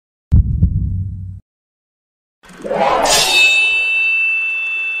Left,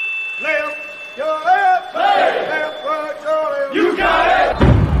 your left, hey. Left, right, your left. You got it.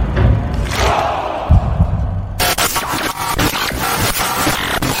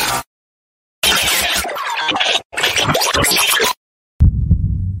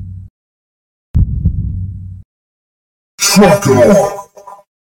 Truck it on.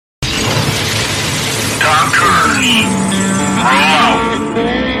 Doctors, roll out.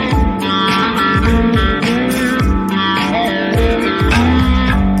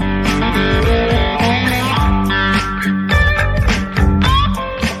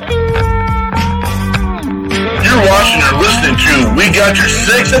 You're watching or listening to We Got Your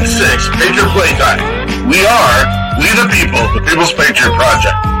 6 at 6 Patriot Playtime. We the people, the People's Patriot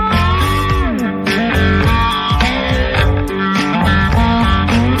Project.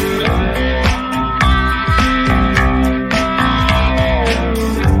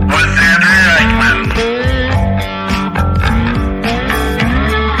 With Andrea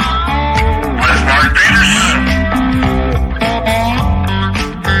with Mark Peterson.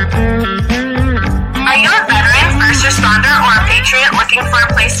 Are you a veteran, first responder, or a patriot looking for a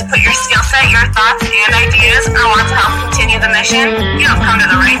place to put your skill set, your thoughts, and ideas, or want to help continue the mission? You have come to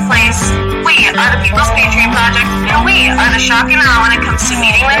the right place. We are the People's Patriot Project, and we are the shock and awe when it comes to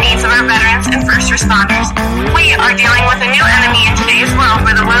meeting the needs of our veterans and first responders. We are dealing with a new enemy in today's world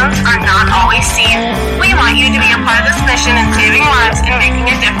where the wounds are not always seen. We want you to be a part of this mission in saving lives and making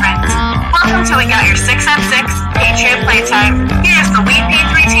a difference. Welcome to We Got Your 6 at 6 Patriot Playtime. Here's the We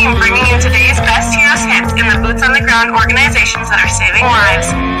P3 team bringing you today's best heroes hits in the boots on the ground organizations that are saving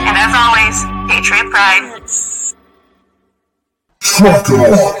lives. And as always, Patriot Pride. Truck it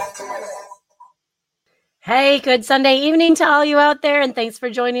on. Hey, good Sunday evening to all you out there, and thanks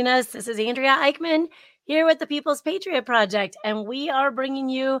for joining us. This is Andrea Eichmann here with the People's Patriot Project, and we are bringing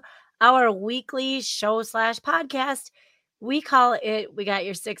you our weekly show/podcast. We call it We Got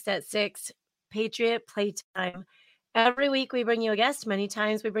Your 6 at 6 Patriot Playtime. Every week we bring you a guest. Many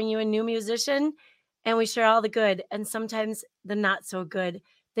times we bring you a new musician, and we share all the good and sometimes the not so good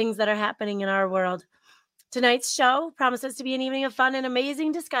things that are happening in our world. Tonight's show promises to be an evening of fun and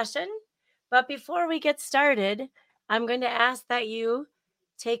amazing discussion. But before we get started, I'm going to ask that you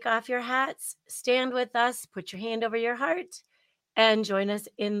take off your hats, stand with us, put your hand over your heart, and join us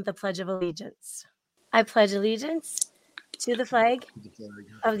in the Pledge of Allegiance. I pledge allegiance to the flag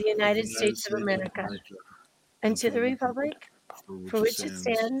of the United States of America and to the republic for which it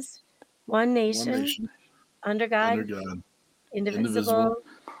stands, one nation, under God, indivisible,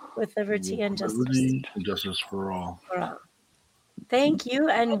 with liberty and justice for all. Thank you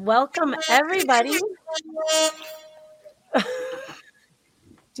and welcome everybody.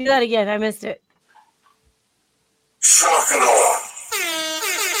 Do that again. I missed it. Truck it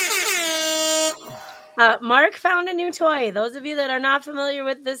on. Mark found a new toy. Those of you that are not familiar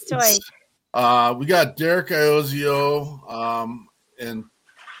with this toy. We got Derek Iozio, and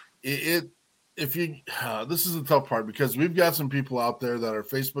if you this is the tough part because we've got some people out there that are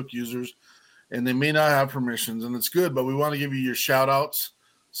Facebook users and they may not have permissions, and it's good, but we want to give you your shout outs.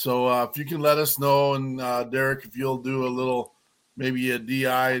 So if you can let us know, and Derek, if you'll do a little, maybe a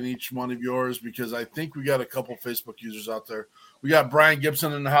DI in each one of yours, because I think we got a couple Facebook users out there. We got Brian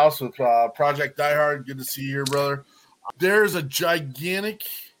Gibson in the house with Project Die Hard. Good to see you here, brother. There's a gigantic,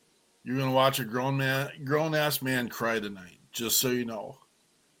 you're going to watch a grown-ass man cry tonight, just so you know.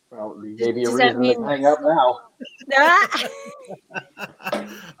 Well, maybe a reason to hang up now.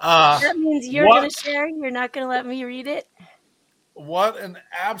 That means you're going to share? You're not going to let me read it? What an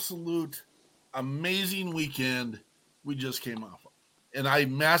absolute amazing weekend we just came off of. And I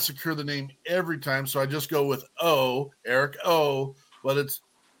massacre the name every time, so I just go with Eric O, but it's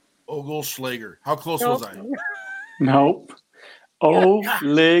Oligschlaeger. How close was I? Nope.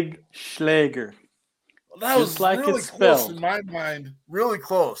 Oligschlaeger. That was like really close in my mind. Really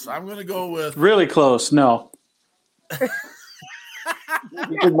close. I'm going to go with... Really close, no. Keep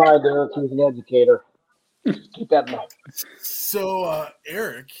in mind, Eric, he's an educator. Keep that in mind. So,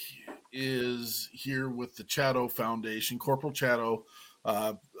 Eric is here with the Chatto Foundation, Corporal Chatto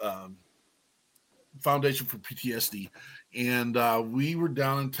Foundation for PTSD. And we were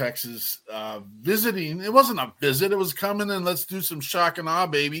down in Texas visiting. It wasn't a visit. It was coming and let's do some shock and awe,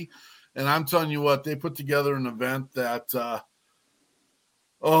 baby. And I'm telling you what, they put together an event that,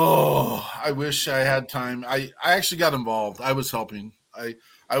 I wish I had time. I actually got involved. I was helping. I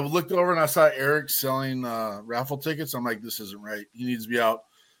looked over and I saw Eric selling raffle tickets. I'm like, this isn't right. He needs to be out.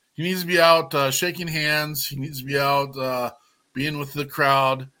 He needs to be out shaking hands. He needs to be out being with the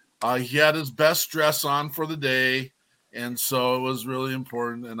crowd. He had his best dress on for the day. And so it was really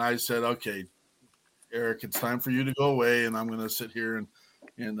important. And I said, okay, Eric, it's time for you to go away, and I'm going to sit here and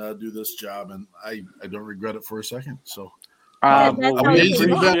do this job, and I don't regret it for a second. So, well, we amazing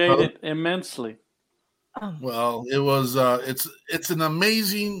event, appreciate brother. it immensely. Well, it was it's an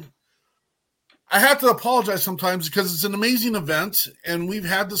amazing. I have to apologize sometimes because it's an amazing event, and we've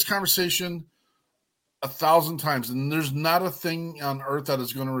had this conversation 1,000 times, and there's not a thing on earth that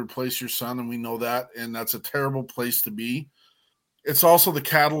is going to replace your son, and we know that, and that's a terrible place to be. It's also the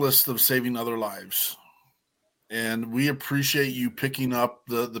catalyst of saving other lives. And we appreciate you picking up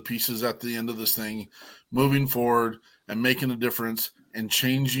the pieces at the end of this thing, moving forward and making a difference and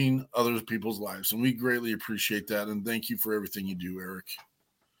changing other people's lives. And we greatly appreciate that. And thank you for everything you do, Eric.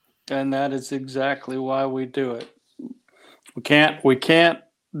 And that is exactly why we do it. We can't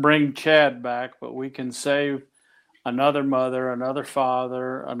bring Chad back, but we can save another mother, another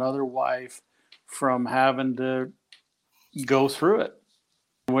father, another wife from having to go through it.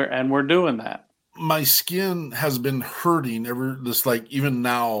 We're doing that. My skin has been hurting even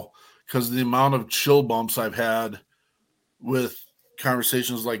now, because the amount of chill bumps I've had with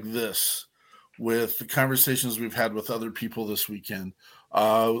conversations like this, with the conversations we've had with other people this weekend.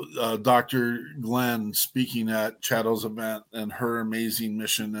 Dr. Glenn speaking at Chadow's event and her amazing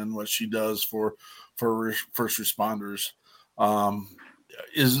mission and what she does for first responders.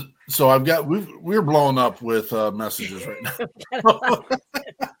 We're blowing up with messages right now,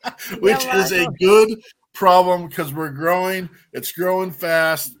 which is a good problem because we're growing. It's growing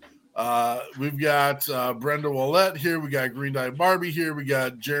fast. We've got Brenda Willette here. We got Green Dye Barbie here. We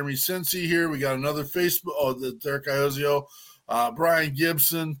got Jeremy Cincy here. We got another Facebook. The Derek Iozio, Brian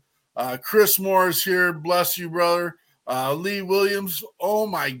Gibson, Chris Morris here. Bless you, brother. Lee Williams. Oh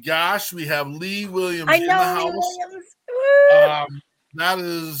my gosh, we have Lee Williams in the house.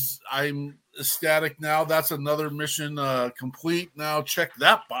 I'm ecstatic now. That's another mission complete. Now check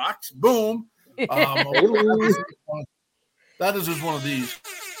that box. Boom. That is just one of these.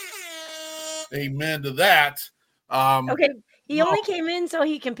 Amen to that. Okay, he only came in so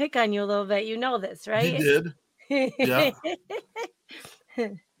he can pick on you a little bit. You know this, right? He did. Yeah.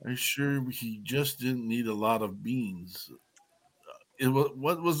 I'm sure he just didn't need a lot of beans.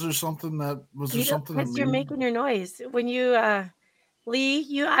 Was there something that was there something? Because you're making your noise when you,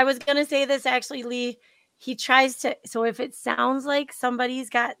 Lee. I was gonna say this actually, Lee. He tries to. So if it sounds like somebody's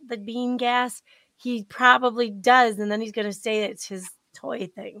got the bean gas, he probably does, and then he's gonna say it's his toy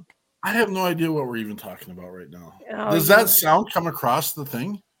thing. I have no idea what we're even talking about right now. Does that sound come across the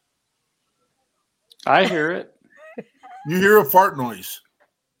thing? I hear it. You hear a fart noise.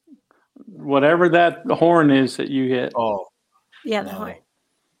 Whatever that horn is that you hit. Oh. Yeah, the horn.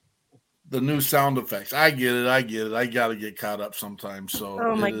 The new sound effects. I get it. I got to get caught up sometimes. So.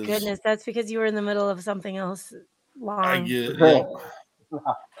 Oh my goodness. That's because you were in the middle of something else long. I get it. Yeah.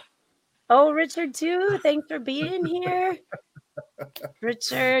 Oh, Richard too. Thanks for being here.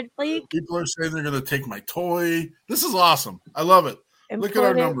 Richard, please. People are saying they're going to take my toy. This is awesome. I love it. Look at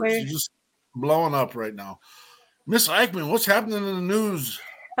our numbers. You're just blowing up right now. Miss Eichmann, what's happening in the news?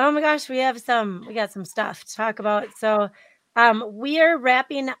 Oh my gosh, we got some stuff to talk about. So we are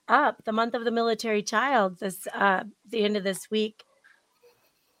wrapping up the month of the military child the end of this week.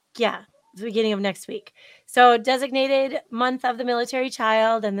 Yeah, the beginning of next week. So designated month of the military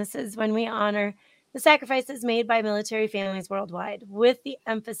child, and this is when we honor the sacrifices made by military families worldwide, with the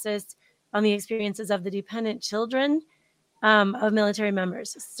emphasis on the experiences of the dependent children of military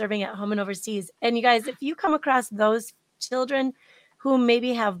members serving at home and overseas. And you guys, if you come across those children who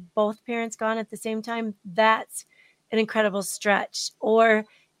maybe have both parents gone at the same time, that's an incredible stretch. Or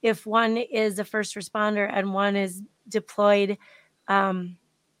if one is a first responder and one is deployed,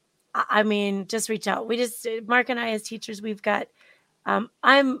 I mean, just reach out. Mark and I as teachers, we've got,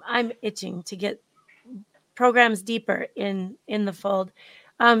 I'm itching to get programs deeper in the fold,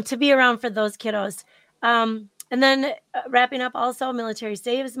 to be around for those kiddos. And then wrapping up also Military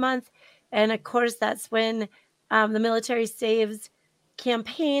Saves Month. And of course, that's when the Military Saves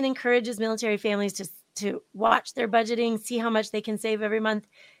campaign encourages military families to watch their budgeting, see how much they can save every month,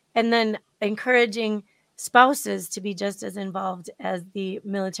 and then encouraging spouses to be just as involved as the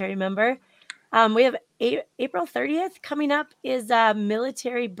military member. We have April 30th coming up is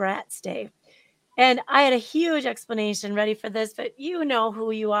Military Brats Day. And I had a huge explanation ready for this, but you know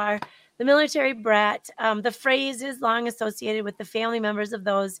who you are. The military brat, the phrase is long associated with the family members of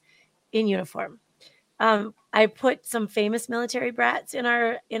those in uniform. I put some famous military brats in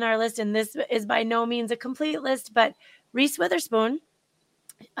our list, and this is by no means a complete list, but Reese Witherspoon.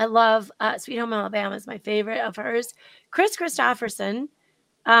 I love Sweet Home Alabama is my favorite of hers. Chris Christopherson,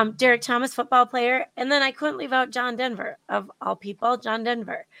 Derek Thomas, football player, and then I couldn't leave out John Denver, of all people, John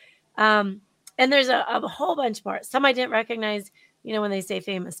Denver. And And there's a whole bunch more. Some I didn't recognize, when they say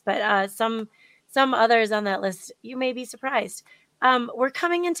famous, but some others on that list, you may be surprised. We're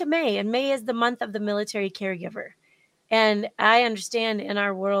coming into May, and May is the month of the military caregiver. And I understand in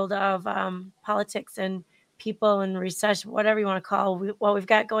our world of politics and people and recession, whatever you want to call what we've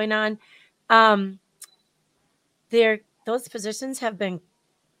got going on, those positions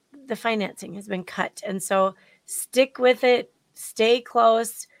the financing has been cut. And so stick with it, stay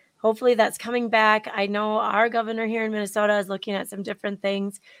close. Hopefully that's coming back. I know our governor here in Minnesota is looking at some different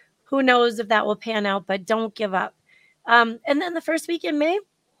things. Who knows if that will pan out, but don't give up. And then the first week in May,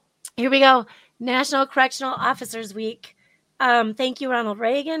 here we go. National Correctional Officers Week. Thank you, Ronald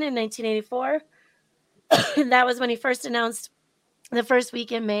Reagan, in 1984. That was when he first announced the first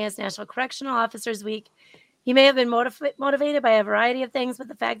week in May as National Correctional Officers Week. He may have been motivated by a variety of things, but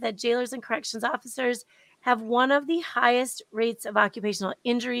the fact that jailers and corrections officers have one of the highest rates of occupational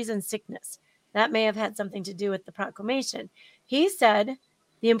injuries and sickness, that may have had something to do with the proclamation. He said,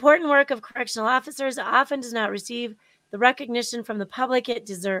 the important work of correctional officers often does not receive the recognition from the public it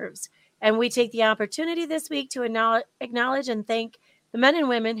deserves. And we take the opportunity this week to acknowledge and thank the men and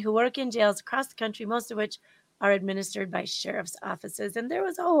women who work in jails across the country, most of which are administered by sheriff's offices. And there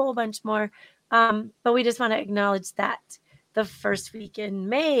was a whole bunch more, but we just want to acknowledge that the first week in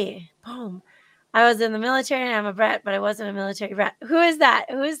May. Boom. I was in the military and I'm a brat, but I wasn't a military brat. Who is that?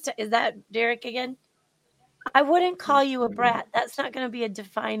 Is that Derek again? I wouldn't call you a brat. That's not going to be a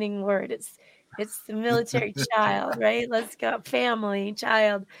defining word. It's the military child, right? Let's go. Family,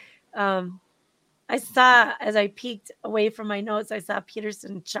 child. I saw, as I peeked away from my notes, I saw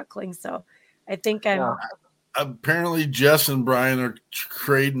Peterson chuckling. So I think I'm. Apparently, Jess and Brian are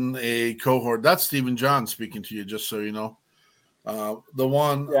creating a cohort. That's Stephen John speaking to you, just so you know. The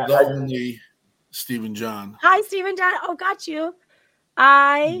only Stephen John. Hi, Stephen John. Oh, got you.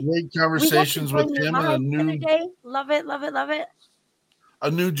 Great conversations with him and a new day. Love it.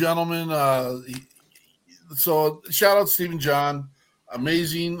 A new gentleman. So shout out Stephen John,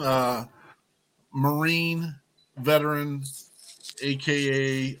 amazing Marine veteran,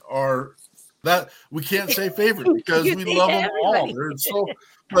 aka that we can't say favorite because we love them all. They're so,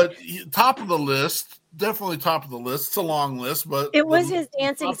 but top of the list, definitely top of the list. It's a long list, but it was his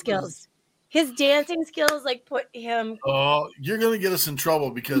dancing skills. His dancing skills put him. Oh, you're going to get us in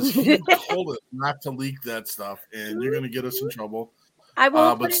trouble because he told us not to leak that stuff, and you're going to get us in trouble. I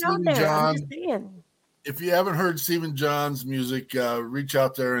won't put it on there. John, I'm just saying. If you haven't heard Stephen John's music, reach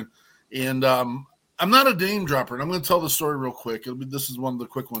out there. And I'm not a name dropper, and I'm going to tell the story real quick. This is one of the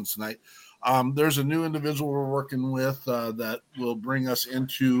quick ones tonight. There's a new individual we're working with that will bring us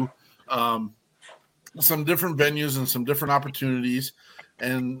into some different venues and some different opportunities.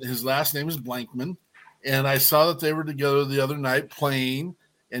 And his last name is Blankman. And I saw that they were together the other night playing,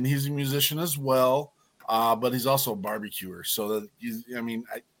 and he's a musician as well, but he's also a barbecuer. So that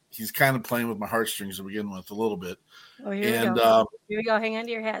he's kind of playing with my heartstrings to begin with a little bit. Oh, here we go. Here we go. Hang on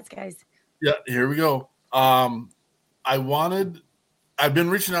to your hats, guys. Yeah, here we go. I've been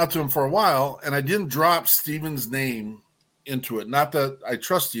reaching out to him for a while, and I didn't drop Steven's name into it. Not that I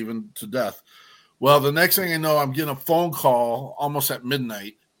trust Steven to death. Well, the next thing I know, I'm getting a phone call almost at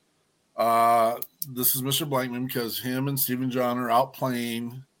midnight. This is Mr. Blankman because him and Stephen John are out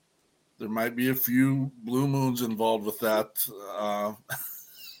playing. There might be a few blue moons involved with that.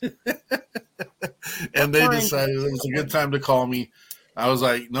 And they decided it was a good time to call me. I was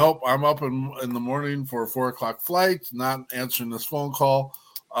like, nope, I'm up in the morning for a 4:00 flight, not answering this phone call.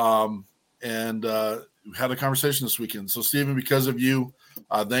 And we had a conversation this weekend. So, Stephen, because of you,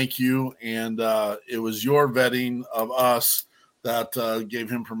 thank you. And it was your vetting of us that gave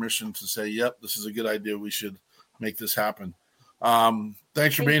him permission to say, yep, this is a good idea. We should make this happen.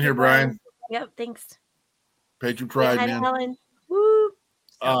 Thanks for being here, Brian. Yep, thanks. Patriot Pride, man. Helen. Woo.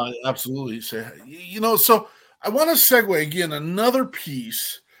 Absolutely. So I want to segue again, another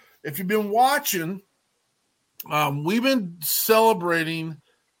piece. If you've been watching, we've been celebrating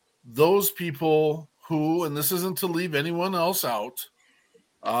those people who, and this isn't to leave anyone else out,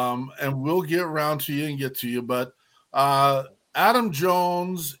 and we'll get around to you and get to you, but Adam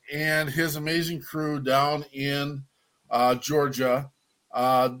Jones and his amazing crew down in Georgia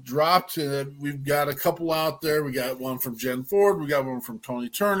dropped. We've got a couple out there. We got one from Jen Ford. We got one from Tony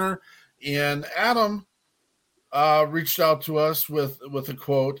Turner. And Adam reached out to us with a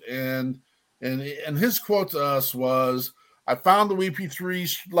quote, and his quote to us was, I found the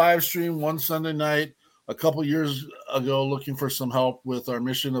WP3 live stream one Sunday night a couple years ago looking for some help with our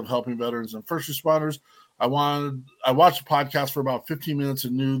mission of helping veterans and first responders. I watched the podcast for about 15 minutes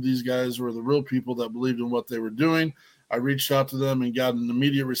and knew these guys were the real people that believed in what they were doing. I reached out to them and got an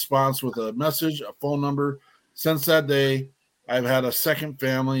immediate response with a message, a phone number. Since that day, I've had a second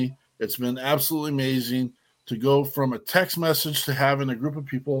family. It's been absolutely amazing to go from a text message to having a group of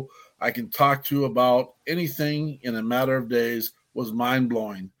people I can talk to about anything in a matter of days was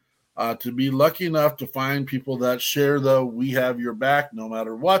mind-blowing. To be lucky enough to find people that share the "we have your back no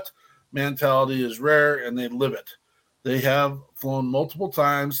matter what" mentality is rare, and they live it. They have flown multiple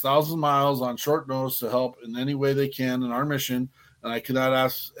times, thousands of miles on short notice to help in any way they can in our mission, and I cannot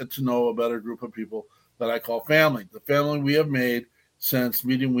ask to know a better group of people that I call family. The family we have made since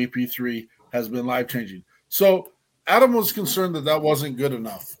meeting WP3 has been life-changing. So Adam was concerned that that wasn't good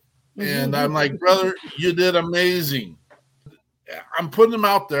enough. And I'm like, brother, you did amazing. I'm putting him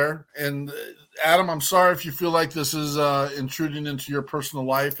out there. And Adam, I'm sorry if you feel like this is intruding into your personal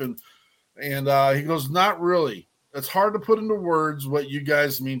life. And he goes, not really. It's hard to put into words what you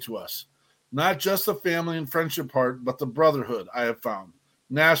guys mean to us. Not just the family and friendship part, but the brotherhood I have found.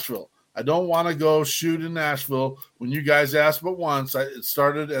 Nashville. I don't want to go shoot in Nashville. When you guys asked but once, it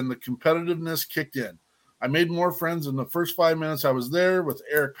started and the competitiveness kicked in. I made more friends in the first 5 minutes I was there with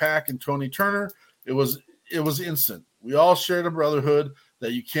Eric Pack and Tony Turner. It was instant. We all shared a brotherhood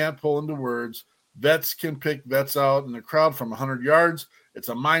that you can't pull into words. Vets can pick vets out in the crowd from 100 yards. It's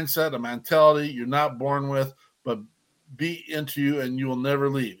a mindset, a mentality you're not born with, but be into you and you will never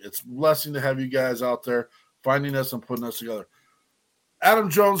leave. It's a blessing to have you guys out there finding us and putting us together.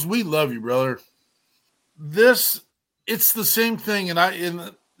 Adam Jones, we love you, brother. It's the same thing,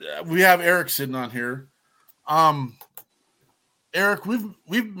 and we have Eric sitting on here. Eric,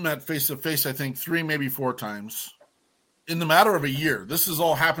 we've met face to face, I think 3, maybe 4 times in the matter of a year. This has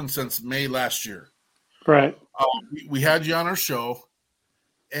all happened since May last year. Right. We had you on our show,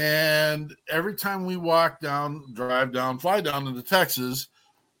 and every time we drive down, fly down into Texas,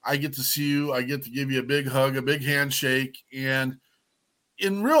 I get to see you. I get to give you a big hug, a big handshake, and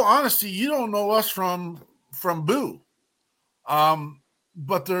in real honesty, you don't know us from Boo.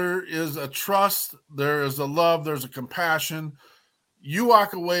 But there is a trust, there is a love, there's a compassion. You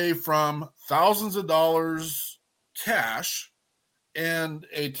walk away from thousands of dollars cash and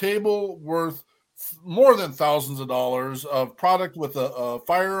a table worth more than thousands of dollars of product with a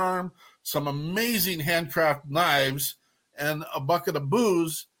firearm, some amazing handcraft knives, and a bucket of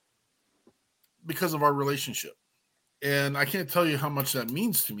booze because of our relationship. And I can't tell you how much that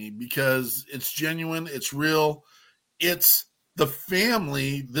means to me because it's genuine, it's real, it's the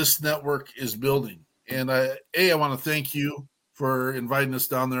family this network is building. And I want to thank you for inviting us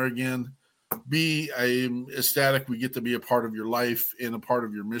down there again. B, I am ecstatic we get to be a part of your life and a part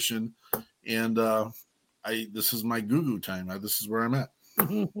of your mission. And this is my goo-goo time. This is where I'm at.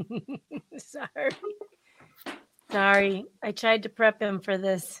 Sorry. I tried to prep him for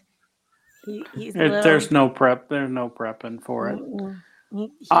this. There's no prep. There's no prepping for it.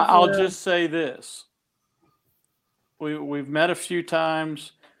 I'll just say this. We've met a few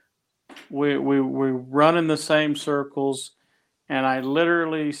times. We run in the same circles, and I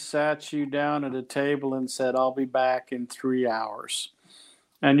literally sat you down at a table and said, "I'll be back in 3 hours,"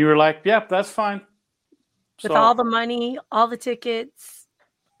 and you were like, "Yep, that's fine." With all the money, all the tickets,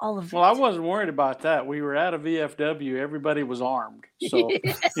 all of it. Well, I wasn't worried about that. We were at a VFW. Everybody was armed, so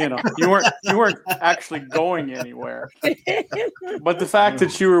you weren't actually going anywhere. But the fact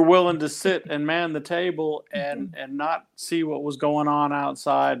that you were willing to sit and man the table and not see what was going on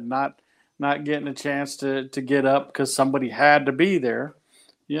outside, not getting a chance to get up because somebody had to be there,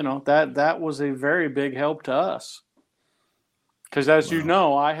 that was a very big help to us. Because as you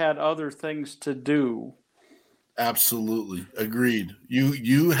know, I had other things to do. Absolutely. Agreed.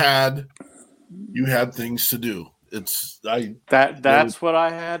 You had things to do. That's what I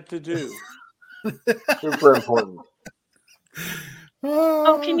had to do. Super important.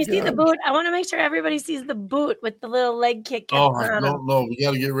 Can you see the boot? I want to make sure everybody sees the boot with the little leg kick. Oh, no. We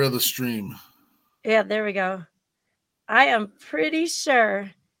got to get rid of the stream. Yeah, there we go. I am pretty sure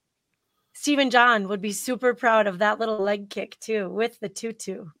Stephen John would be super proud of that little leg kick too, with the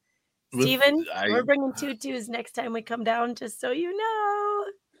tutu. Stephen, we're bringing tutus next time we come down, just so you know.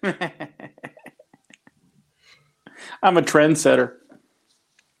 I'm a trendsetter.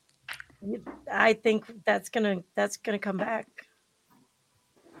 I think that's gonna come back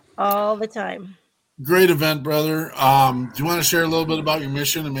all the time. Great event, brother. Do you want to share a little bit about your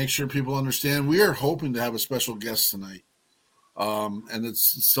mission and make sure people understand? We are hoping to have a special guest tonight. And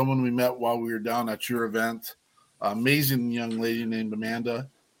it's someone we met while we were down at your event. Amazing young lady named Amanda.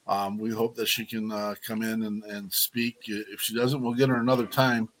 We hope that she can come in and speak. If she doesn't, we'll get her another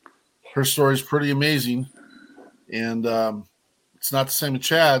time. Her story is pretty amazing. And it's not the same as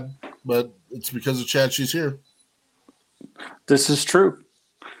Chad, but it's because of Chad she's here. This is true.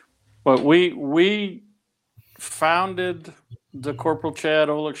 But we founded the Corporal Chad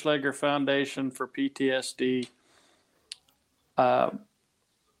Oligschlaeger Foundation for PTSD.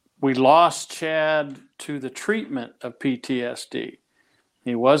 We lost Chad to the treatment of PTSD.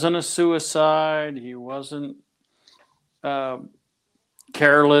 He wasn't a suicide. He wasn't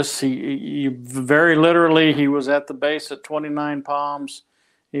careless. He very literally, he was at the base at 29 Palms.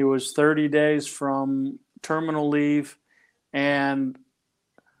 He was 30 days from terminal leave, and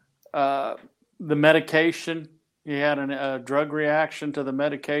the medication, he had a drug reaction to the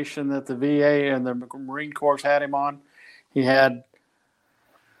medication that the VA and the Marine Corps had him on. He had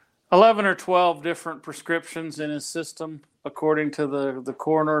 11 or 12 different prescriptions in his system, according to the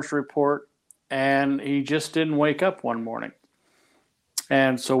coroner's report, and he just didn't wake up one morning.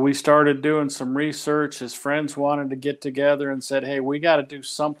 And so we started doing some research. His friends wanted to get together and said, hey, we got to do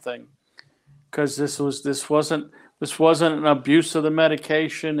something, because this wasn't an abuse of the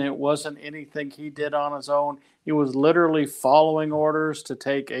medication. It wasn't anything he did on his own. He was literally following orders to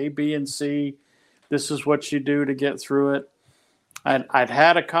take A, B, and C. This is what you do to get through it. I'd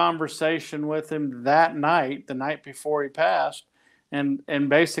had a conversation with him that night, the night before he passed, and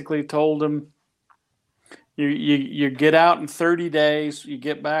basically told him, you get out in 30 days, you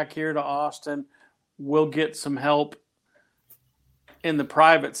get back here to Austin, we'll get some help in the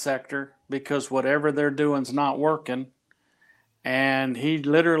private sector, because whatever they're doing is not working. And he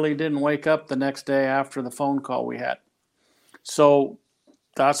literally didn't wake up the next day after the phone call we had. So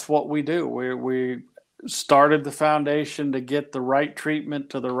that's what we do. We started the foundation to get the right treatment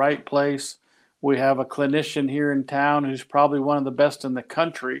to the right place. We have a clinician here in town who's probably one of the best in the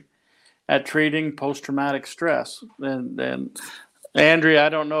country at treating post-traumatic stress. And Andrea, I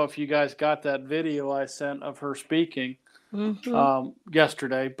don't know if you guys got that video I sent of her speaking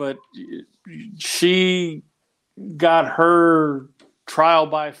yesterday, but she got her trial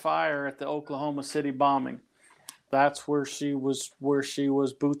by fire at the Oklahoma City bombing. That's where she was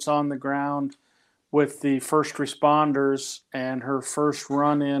boots on the ground with the first responders, and her first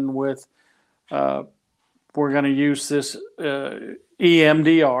run-in with, we're going to use this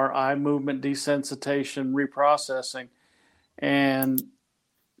EMDR, eye movement desensitization reprocessing. And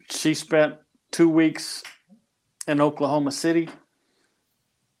she spent 2 weeks in Oklahoma City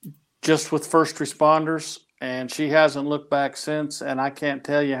just with first responders, and she hasn't looked back since. And I can't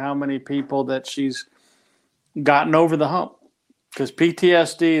tell you how many people that she's gotten over the hump. Because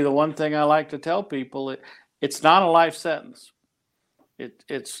PTSD, the one thing I like to tell people, it's not a life sentence.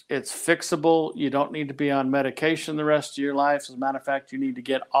 It's fixable. You don't need to be on medication the rest of your life. As a matter of fact, you need to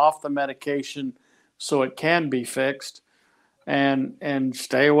get off the medication so it can be fixed, and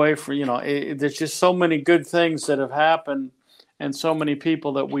stay away from, there's just so many good things that have happened, and so many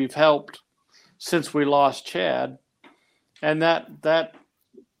people that we've helped since we lost Chad. And that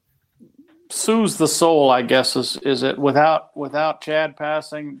soothes the soul, I guess, is it. Without Chad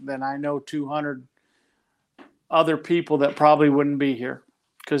passing, then I know 200 other people that probably wouldn't be here,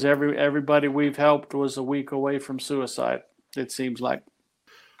 because everybody we've helped was a week away from suicide, it seems like.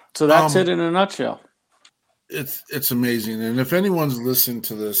 So that's it in a nutshell. It's amazing. And if anyone's listening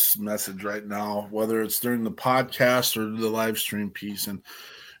to this message right now, whether it's during the podcast or the live stream piece,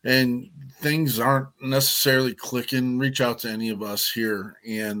 and things aren't necessarily clicking, reach out to any of us here.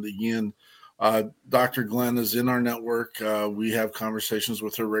 And again, Dr. Glenn is in our network. We have conversations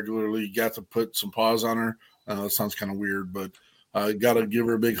with her regularly. Got to put some pause on her. It sounds kind of weird, but got to give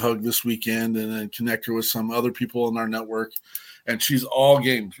her a big hug this weekend, and then connect her with some other people in our network. And she's all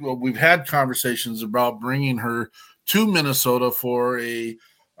game. Well, we've had conversations about bringing her to Minnesota for a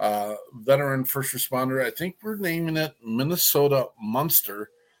veteran first responder. I think we're naming it Minnesota Munster.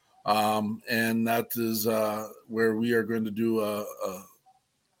 And that is where we are going to do a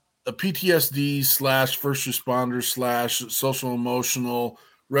PTSD / first responder / social emotional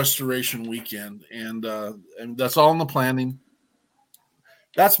restoration weekend. And that's all in the planning.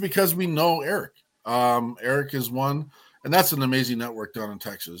 That's because we know Eric. Eric is one, and that's an amazing network down in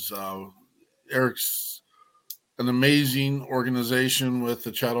Texas. Eric's an amazing organization with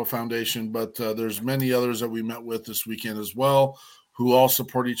the Chad Foundation, but there's many others that we met with this weekend as well, who all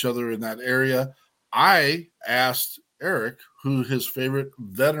support each other in that area. I asked Eric who his favorite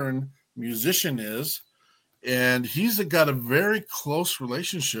veteran musician is, and he's got a very close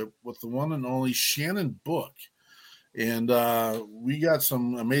relationship with the one and only Shannon Book. And we got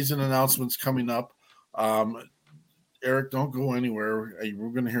some amazing announcements coming up. Eric, don't go anywhere. We're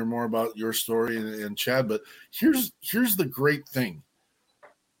going to hear more about your story and Chad, but here's the great thing.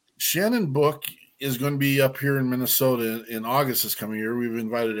 Shannon Book is going to be up here in Minnesota in August this coming year. We've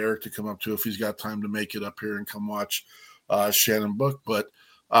invited Eric to come up too, if he's got time to make it up here and come watch Shannon book. But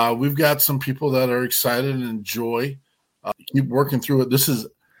we've got some people that are excited and enjoy. Keep working through it. This is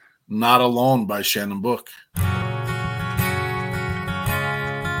Not Alone by Shannon Book.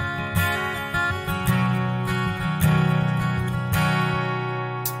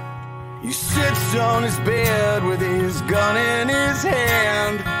 He sits on his bed with his gun in his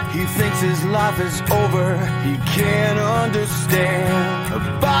hand. He thinks his life is over, he can't understand. A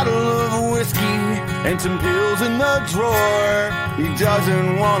bottle of whiskey and some pills in the drawer. He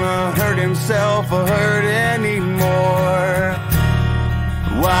doesn't want to hurt himself or hurt anymore.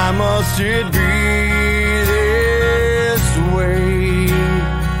 Why must it be this way?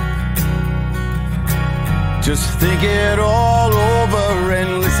 Just think it all over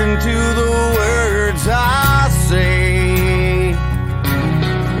and listen to the words I say.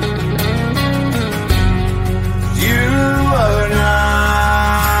 You are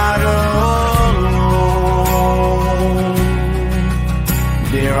not alone.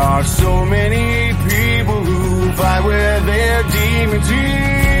 There are so many people who fight with their demons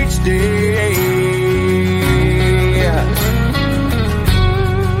each day.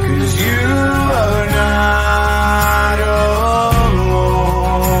 'Cause you are not alone.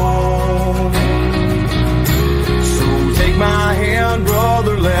 So take my hand,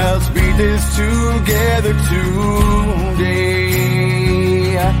 brother, let's beat this together today.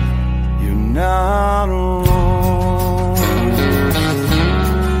 You're not alone.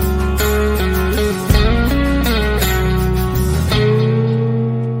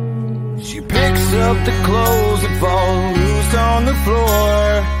 Up the clothes that fall loose on the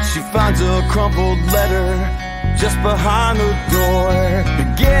floor. She finds a crumpled letter just behind the door.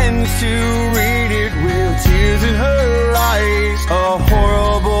 Begins to read it with tears in her eyes. A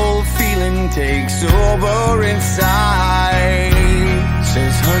horrible feeling takes over inside.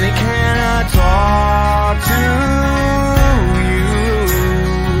 Says, honey, can I talk to you?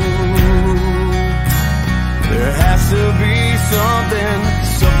 There has to be something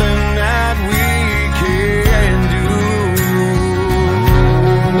that we can do.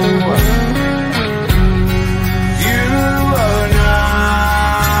 You are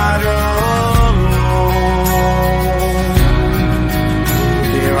not alone.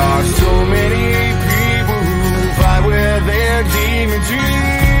 There are so many people who fight with their demons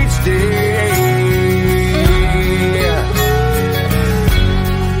each day.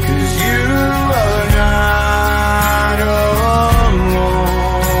 'Cause you are not alone.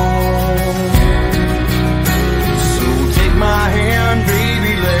 So take my hand,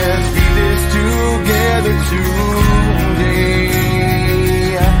 baby, let's beat this together today.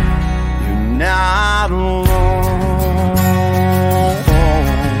 You're not alone.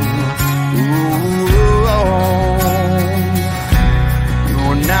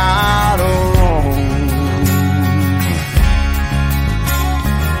 You're not alone.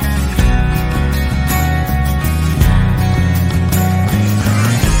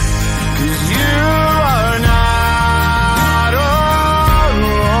 'Cause you are not alone.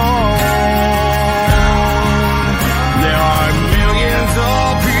 There are millions of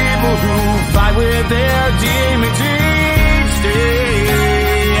people who fight with their demons each day.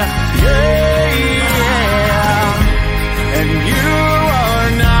 Yeah. And you are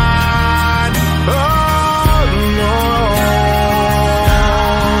not alone.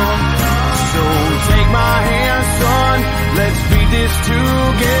 So take my hand, son, let's beat this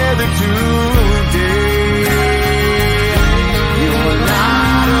together today. You're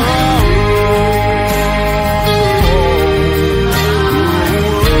not alone.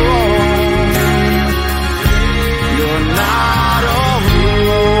 You're not alone.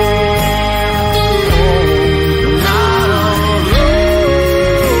 You're not alone.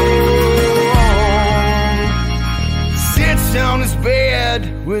 Sits on his bed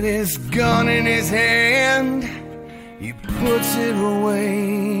with his gun in his hand. He puts it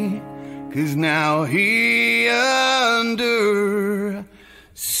away, 'cause now he understands.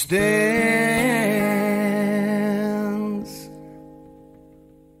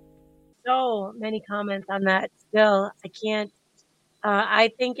 So many comments on that still. I can't.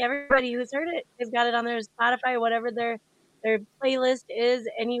 I think everybody who's heard it has got it on their Spotify, whatever their playlist is,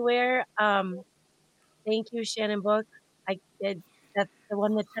 anywhere. Thank you, Shannon Book. That's the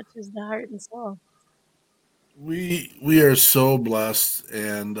one that touches the heart and soul. We are so blessed,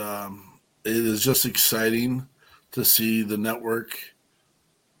 and it is just exciting to see the network.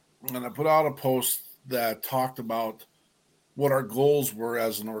 And I put out a post that talked about what our goals were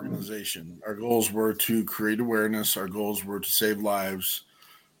as an organization. Our goals were to create awareness. Our goals were to save lives.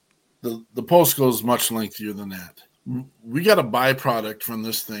 The post goes much lengthier than that. We got a byproduct from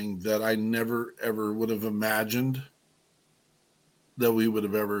this thing that I never, ever would have imagined that we would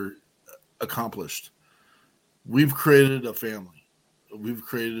have ever accomplished. We've created a family. We've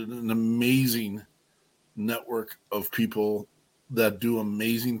created an amazing network of people that do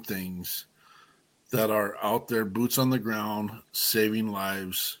amazing things, that are out there, boots on the ground, saving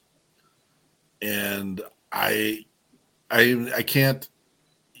lives. And I can't.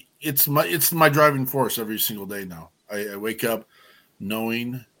 It's my driving force every single day now. I wake up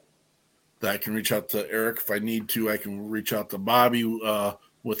knowing that I can reach out to Eric if I need to. I can reach out to Bobby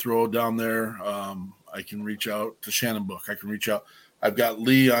Withrow down there. I can reach out to Shannon Book. I can reach out. I've got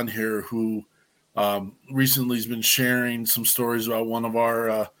Lee on here who recently has been sharing some stories about one of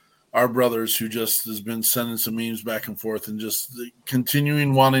our brothers who just has been sending some memes back and forth and just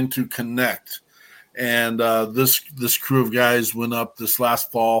continuing wanting to connect. And this crew of guys went up this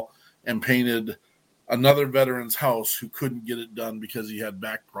last fall and painted another veteran's house who couldn't get it done because he had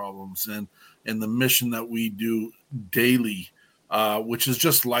back problems. And the mission that we do daily, which is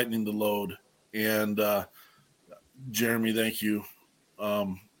just lightening the load. And Jeremy, thank you.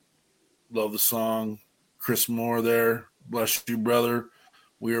 Love the song. Chris Moore there. Bless you, brother.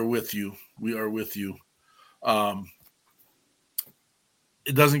 We are with you. We are with you. It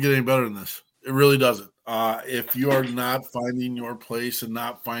doesn't get any better than this. It really doesn't. If you are not finding your place and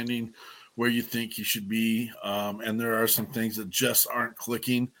not finding where you think you should be, and there are some things that just aren't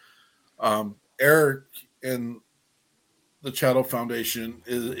clicking, Eric and the Chattel Foundation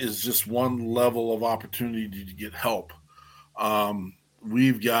is just one level of opportunity to get help.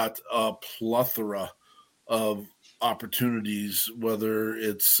 We've got a plethora of opportunities, whether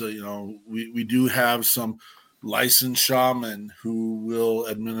it's, we do have some licensed shaman who will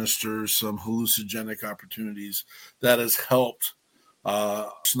administer some hallucinogenic opportunities that has helped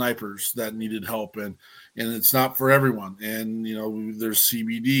snipers that needed help. And it's not for everyone. And, there's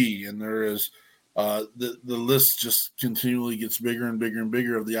CBD, and there is the list just continually gets bigger and bigger and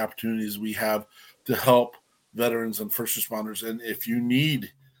bigger of the opportunities we have to help veterans and first responders. And if you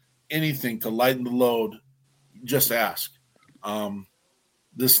need anything to lighten the load, just ask.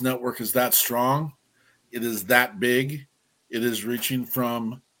 This network is that strong. It is that big. It is reaching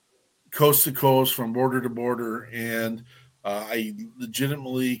from coast to coast, from border to border. And I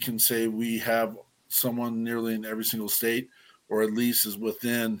legitimately can say we have someone nearly in every single state, or at least is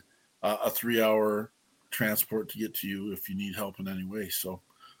within a 3-hour transport to get to you if you need help in any way. So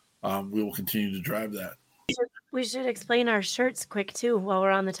we will continue to drive that. We should explain our shirts quick, too, while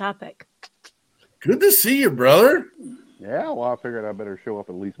we're on the topic. Good to see you, brother. Yeah, well, I figured I better show up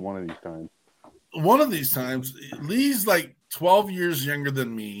at least one of these times. One of these times. Lee's like 12 years younger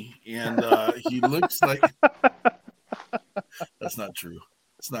than me, and he looks like... That's not true.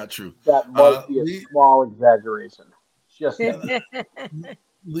 It's not true. That might be a small exaggeration. Just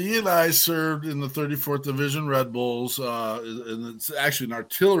Lee and I served in the 34th Division Red Bulls, and it's actually an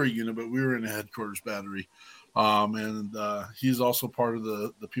artillery unit, but we were in a headquarters battery. And he's also part of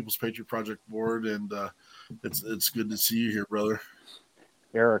the People's Patriot Project board, and it's good to see you here, brother.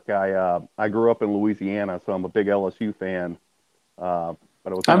 Eric, I grew up in Louisiana, so I'm a big LSU fan. But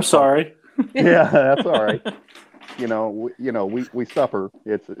it was I'm sorry. Yeah, that's all right. We suffer.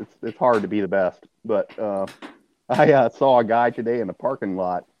 It's hard to be the best. But I saw a guy today in the parking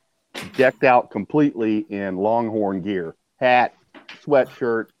lot, decked out completely in Longhorn gear, hat,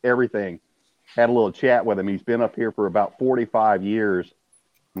 sweatshirt, everything. Had a little chat with him. He's been up here for about 45 years.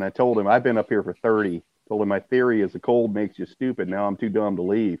 And I told him, I've been up here for 30. Told him my theory is the cold makes you stupid. Now I'm too dumb to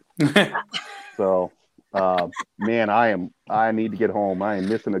leave. So, man, I need to get home. I am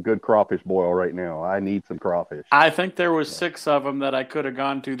missing a good crawfish boil right now. I need some crawfish. I think there was 6 of them that I could have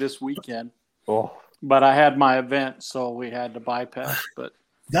gone to this weekend. Oh, but I had my event, so we had to bypass. But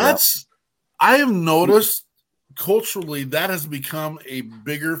I have noticed culturally that has become a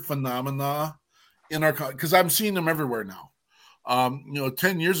bigger phenomena in our, because I'm seeing them everywhere now.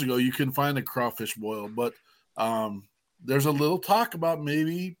 10 years ago, you couldn't find a crawfish boil, but there's a little talk about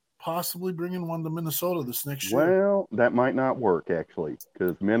maybe possibly bringing one to Minnesota this next year. Well, that might not work, actually,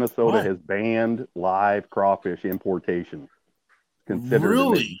 because Minnesota has banned live crawfish importation.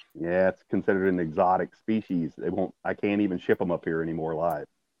 Really? It's considered an exotic species. I can't even ship them up here anymore live.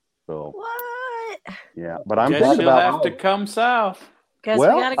 So what? Yeah, but I'm guess talking you'll about have to come south. Guess we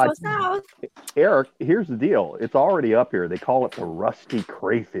gotta go south. Eric, here's the deal. It's already up here. They call it the rusty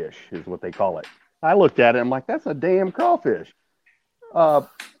crayfish, is what they call it. I looked at it. I'm like, that's a damn crawfish. I'm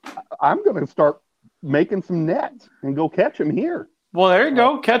going to start making some nets and go catch them here. Well, there you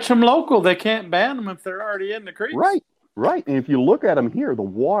go. Catch them local. They can't ban them if they're already in the creek. Right. And if you look at them here, the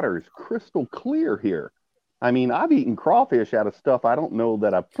water is crystal clear here. I mean, I've eaten crawfish out of stuff I don't know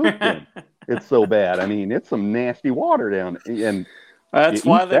that I've pooped in. It's so bad. I mean, it's some nasty water down there. And that's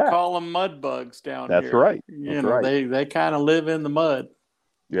why they call them mud bugs down here. That's right. You know, they kind of live in the mud.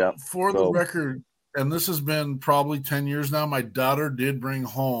 Yeah. For the record, and this has been probably 10 years now, my daughter did bring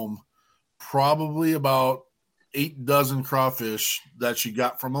home probably about 8 dozen crawfish that she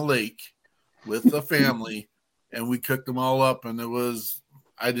got from a lake with the family, and we cooked them all up. And it was,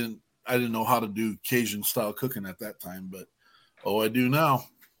 I didn't know how to do Cajun style cooking at that time, but I do now.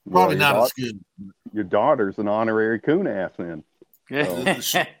 Probably not as good. Your daughter's an honorary coon ass then.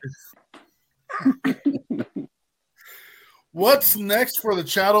 Yeah. What's next for the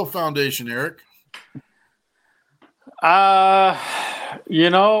Chatto Foundation, Eric? You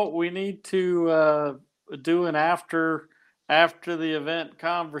know, we need to do an after the event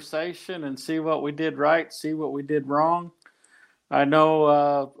conversation and see what we did right, see what we did wrong. I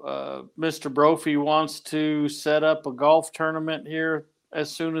know Mr. Brophy wants to set up a golf tournament here as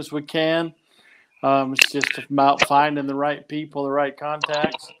soon as we can. It's just about finding the right people, the right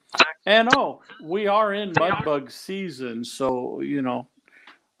contacts. And we are in mudbug season, so you know,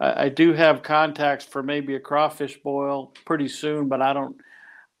 I do have contacts for maybe a crawfish boil pretty soon, but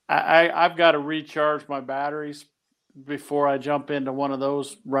I've got to recharge my batteries before I jump into one of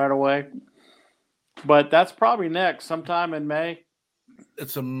those right away. But that's probably next, sometime in May.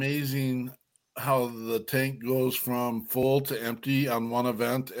 It's amazing how the tank goes from full to empty on one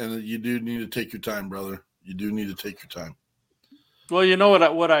event, and you do need to take your time, brother. You do need to take your time. Well, you know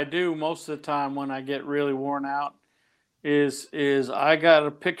what I do most of the time when I get really worn out is I got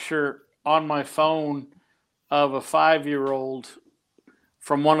a picture on my phone of a 5-year-old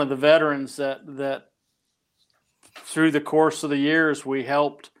from one of the veterans that through the course of the years we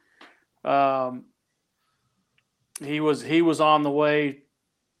helped. He was on the way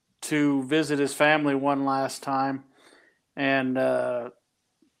to visit his family one last time, and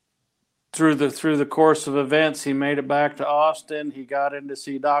through the course of events, he made it back to Austin. He got in to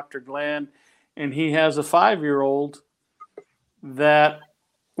see Dr. Glenn, and he has a 5-year-old that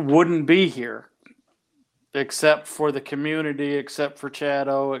wouldn't be here except for the community, except for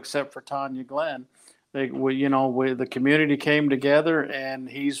Chatto, except for Tania Glenn. The community came together, and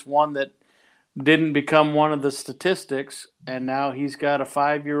he's one that didn't become one of the statistics, and now he's got a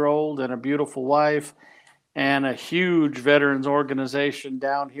 5-year-old and a beautiful wife and a huge veterans organization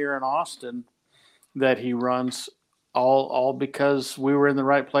down here in Austin that he runs, all because we were in the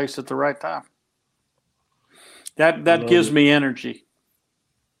right place at the right time. That gives me energy.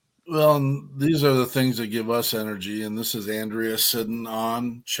 Well, these are the things that give us energy, and this is Andrea sitting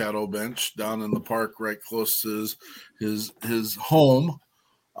on Chatto Bench down in the park right close to his home.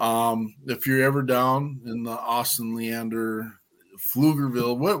 If you're ever down in the Austin, Leander,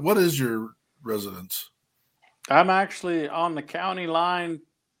 Pflugerville, what is your residence? I'm actually on the county line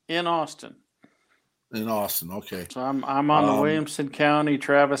in Austin. In Austin, okay. So I'm on the Williamson County,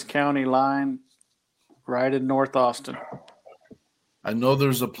 Travis County line, right in North Austin. I know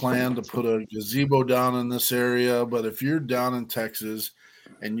there's a plan to put a gazebo down in this area, but if you're down in Texas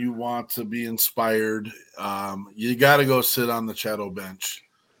and you want to be inspired, you got to go sit on the Chatto Bench.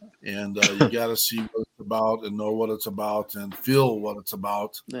 And you got to see what it's about and know what it's about and feel what it's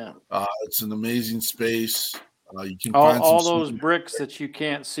about. Yeah, it's an amazing space. You can find all those bricks that you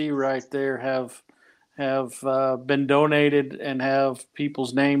can't see right there have been donated and have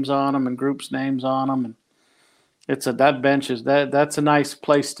people's names on them and groups' names on them. And that's a nice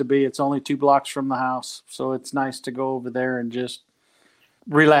place to be. It's only 2 blocks from the house, so it's nice to go over there and just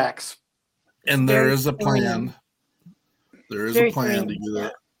relax. And there is a plan. There is a plan to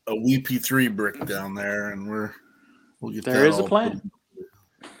get a WP3 brick down there, and we'll get there. There is a plan.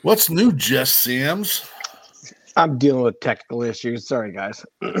 What's new, Jess Sams? I'm dealing with technical issues. Sorry, guys.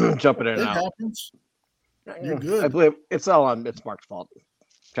 Jumping in and out. Happens. You're good. I believe it's Mark's fault.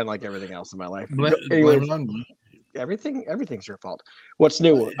 Kind of like everything else in my life. Blame it on me. Everything's your fault. What's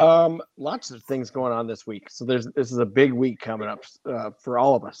new? Lots of things going on this week. So this is a big week coming up for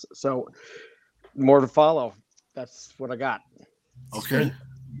all of us. So more to follow. That's what I got. Okay.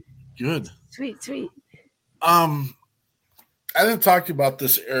 Good. Sweet. I didn't talk to you about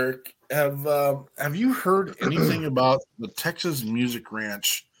this, Eric. Have you heard anything about the Texas Music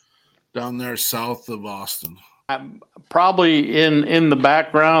Ranch down there south of Austin? Probably in the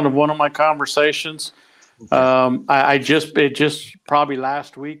background of one of my conversations. Okay. It just probably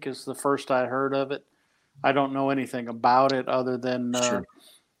last week is the first I heard of it. I don't know anything about it other than sure.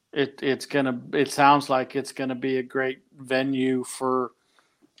 It sounds like it's gonna be a great venue for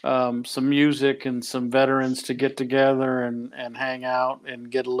some music and some veterans to get together and hang out and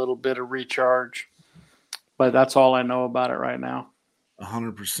get a little bit of recharge. But that's all I know about it right now.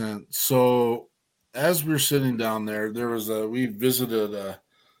 100%. So as we're sitting down there, we visited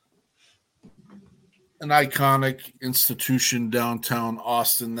an iconic institution downtown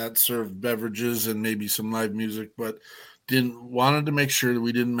Austin that served beverages and maybe some live music, but wanted to make sure that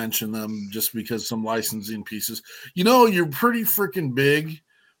we didn't mention them just because some licensing pieces. You're pretty freaking big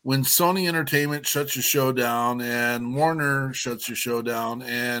when Sony Entertainment shuts your show down and Warner shuts your show down,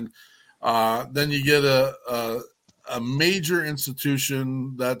 and then you get a major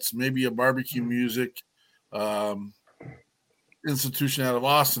institution that's maybe a barbecue music institution out of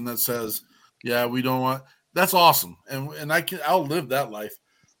Austin that says, yeah, we don't want. That's awesome, and I'll live that life.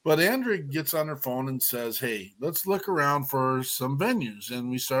 But Andrea gets on her phone and says, hey, let's look around for some venues.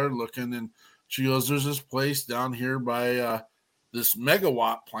 And we started looking, and she goes, there's this place down here by this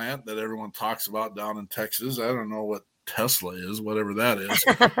megawatt plant that everyone talks about down in Texas. I don't know what Tesla is, whatever that is.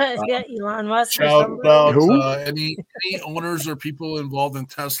 Yeah, Elon Musk. Shout out any owners or people involved in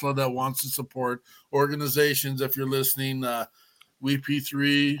Tesla that wants to support organizations. If you're listening,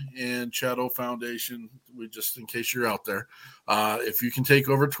 WP3 and Shadow Foundation, just in case you're out there. If you can take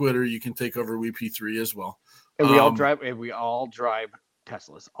over Twitter, you can take over WP3 as well. And we all drive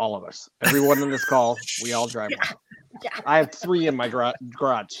Teslas, all of us. Everyone on this call, we all drive one. Yeah. I have 3 in my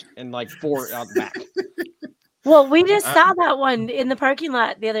garage and like 4 out the back. Well, we just saw that one in the parking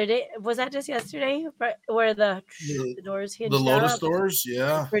lot the other day. Was that just yesterday? Where the doors hinged the Lotus up? doors,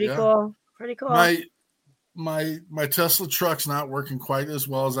 yeah. Pretty cool. Pretty cool. My Tesla truck's not working quite as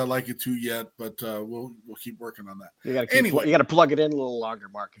well as I like it to yet, but we'll keep working on that. You got to plug it in a little longer,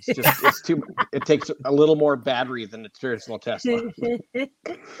 Mark. It's too. It takes a little more battery than the traditional Tesla.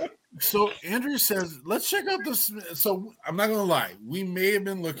 So Andrea says, let's check out this. So I'm not going to lie. We may have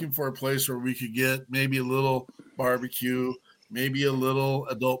been looking for a place where we could get maybe a little barbecue, maybe a little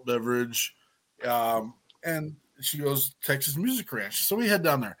adult beverage. And she goes, Texas Music Ranch. So we head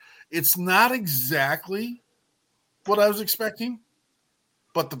down there. It's not exactly what I was expecting,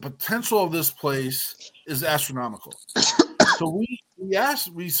 but the potential of this place is astronomical. So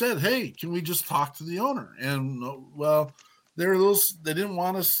we said, hey, can we just talk to the owner? And well, they didn't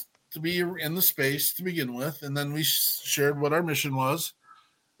want us to be in the space to begin with. And then we shared what our mission was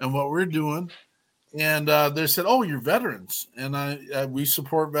and what we're doing. And they said, oh, you're veterans. And we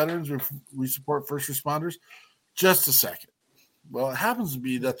support veterans. We support first responders. Just a second. Well, it happens to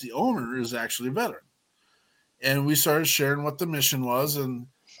be that the owner is actually a veteran. And we started sharing what the mission was. And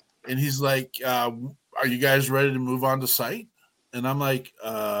he's like, are you guys ready to move on to site? And I'm like,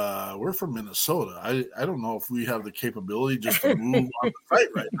 we're from Minnesota. I don't know if we have the capability just to move on the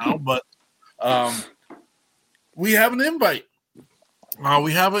site right now, but we have an invite.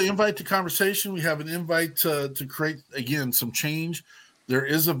 We have an invite to conversation. We have an invite to create, again, some change. There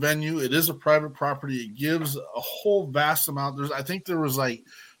is a venue. It is a private property. It gives a whole vast amount. I think there was like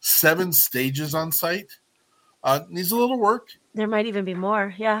 7 stages on site. Needs a little work. There might even be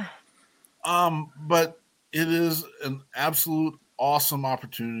more. Yeah. But it is an absolute awesome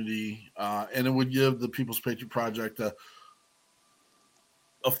opportunity, and it would give the People's Patriot Project a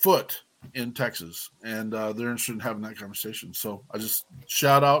foot in Texas, and they're interested in having that conversation. So I just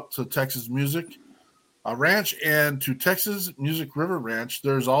shout out to Texas Music Ranch and to Texas Music River Ranch.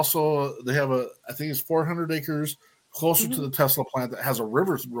 There's also they have I think it's 400 acres closer to the Tesla plant that has a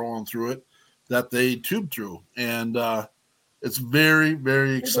river rolling through it that they tube through, and it's very,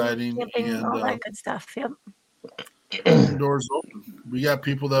 very exciting. And all that good stuff. Yep. Doors open. We got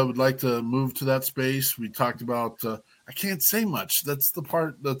people that would like to move to that space. We talked about. I can't say much. That's the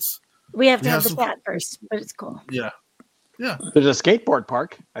part we have to have the chat first, but it's cool. Yeah. There's a skateboard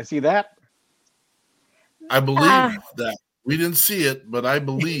park. I see that. I believe that we didn't see it, but I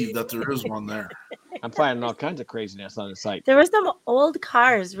believe that there is one there. I'm finding all kinds of craziness on the site. There was some old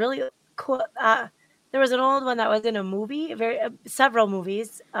cars, really cool. There was an old one that was in a movie, several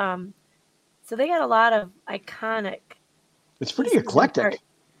movies. So they got a lot of iconic. It's pretty eclectic.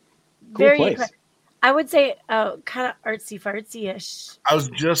 Cool Very place. eclectic. I would say kind of artsy-fartsy-ish. I was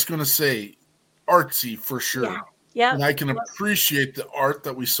just going to say artsy for sure. Yeah. And I can appreciate the art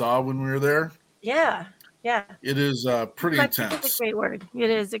that we saw when we were there. Yeah. It is pretty intense. It's a great word.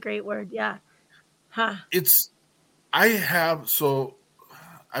 It is a great word. Yeah. Huh.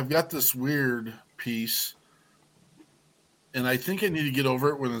 I've got this weird piece, and I think I need to get over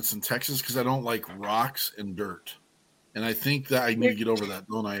it when it's in Texas because I don't like rocks and dirt. And I think that I need to get over that,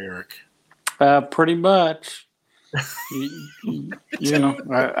 don't I, Eric? Pretty much. You know,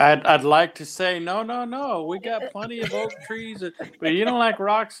 I'd like to say no. We got plenty of oak trees, but you don't like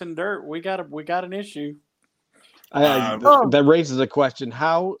rocks and dirt. We got an issue. That raises a question: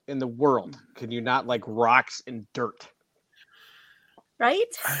 how in the world can you not like rocks and dirt? right?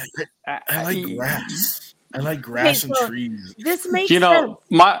 I like grass. I like grass and trees. This makes You know,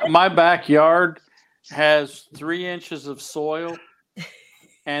 sense. my backyard has 3 inches of soil,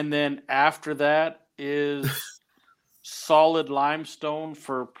 and then after that is solid limestone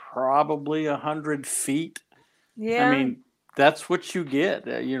for probably 100 feet. Yeah. I mean, that's what you get.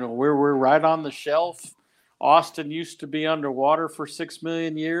 You know, we're right on the shelf. Austin used to be underwater for 6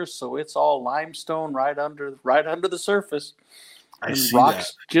 million years, so it's all limestone right under the surface. And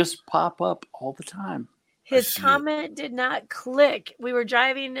rocks just pop up all the time. His comment did not click. We were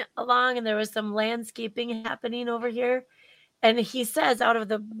driving along and there was some landscaping happening over here. And he says out of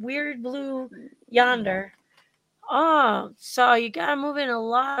the weird blue yonder, "Oh, so you got to move in a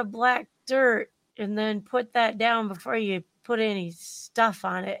lot of black dirt and then put that down before you put any stuff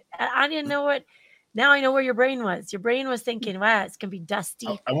on it." I didn't know what. Now I know where your brain was. Your brain was thinking, "Wow, it's gonna be dusty.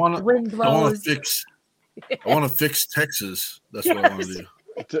 I want to fix Texas. That's what I want to do.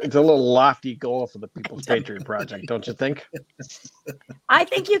 It's a little lofty goal for the People's Patriot Project, don't you think? I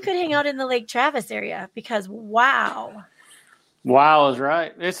think you could hang out in the Lake Travis area because wow is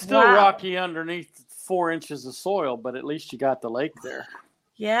right. It's still rocky underneath 4 inches of soil, but at least you got the lake there.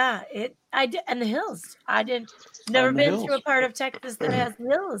 Yeah, and the hills. I never been through a part of Texas that has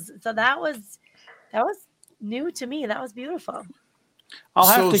hills, so that was new to me. That was beautiful. I'll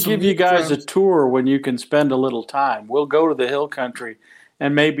have to give you guys a tour when you can spend a little time. We'll go to the hill country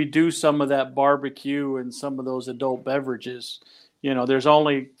and maybe do some of that barbecue and some of those adult beverages. You know, there's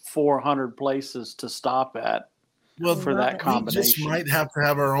only 400 places to stop at for that combination. We just might have to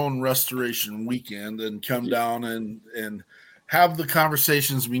have our own restoration weekend and come down and have the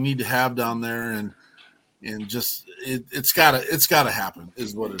conversations we need to have down there, and just it's gotta happen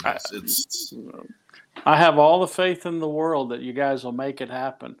is what it is. I have all the faith in the world that you guys will make it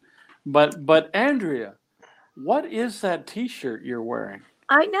happen. But Andrea, what is that T-shirt you're wearing?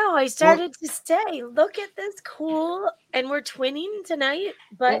 I know. I started to say, look at this cool, and we're twinning tonight.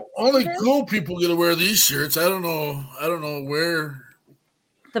 But only cool people get to wear these shirts. I don't know where.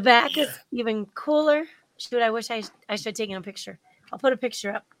 The back is even cooler. Shoot, I wish I should have taken a picture. I'll put a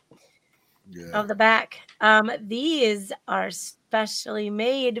picture up of the back. These are specially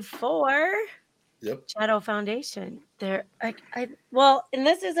made for Shadow Foundation. They're and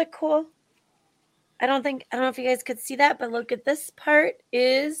this is a cool. I don't know if you guys could see that, but look at this part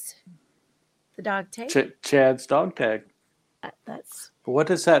is the dog tag. Chad's dog tag. What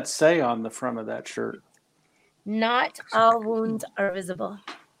does that say on the front of that shirt? Not all wounds are visible.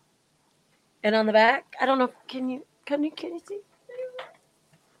 And on the back, I don't know. Can you see?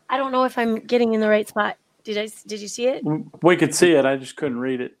 I don't know if I'm getting in the right spot. Did you see it? We could see it. I just couldn't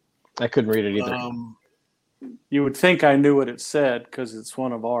read it. I couldn't read it either. You would think I knew what it said because it's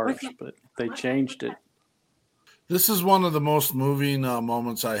one of ours, but they changed it. This is one of the most moving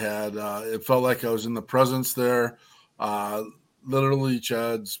moments I had. It felt like I was in the presence there. Literally,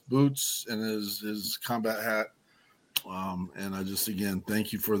 Chad's boots and his combat hat. And I just, again,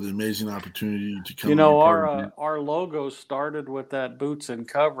 thank you for the amazing opportunity to come. You know, our logo started with that boots and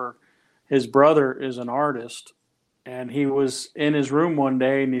cover. His brother is an artist, and he was in his room one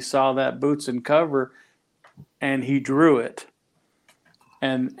day and he saw that boots and cover, and he drew it.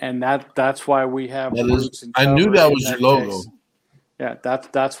 And that's why we have boots and cover. I knew that was your logo. Case. Yeah,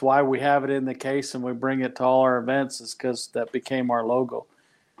 that's why we have it in the case and we bring it to all our events, is because that became our logo.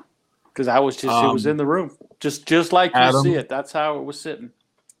 Because I was just it was in the room, just like you see it. That's how it was sitting.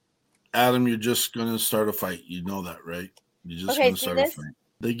 Adam, you're just going to start a fight. You know that, right? You're just going to start a fight.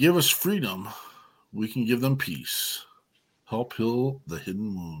 They give us freedom. We can give them peace. Help heal the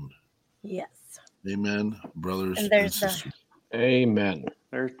hidden wound. Yes. Amen, brothers and sisters. Amen.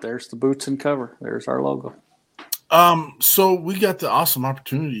 There's the boots and cover. There's our logo. So we got the awesome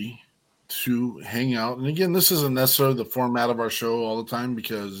opportunity to hang out. And again, this isn't necessarily the format of our show all the time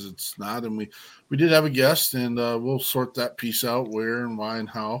because it's not. And we did have a guest, and we'll sort that piece out, where and why and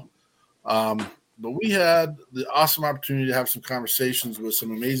how. But we had the awesome opportunity to have some conversations with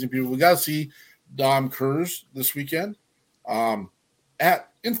some amazing people. We got to see Dom Kurz this weekend at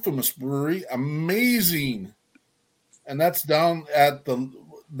Infamous Brewery. Amazing. And that's down at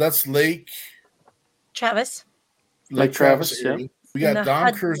that's Lake Travis. Lake Travis area. We got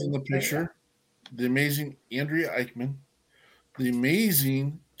Dom Kurz in the picture, the amazing Andrea Eichmann, the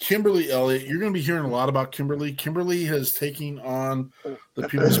amazing Kimberly Elliott. You're going to be hearing a lot about Kimberly. Kimberly has taken on the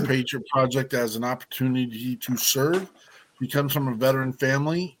People's Patriot Project as an opportunity to serve. She comes from a veteran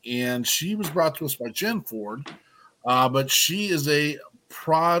family, and she was brought to us by Jen Ford, but she is a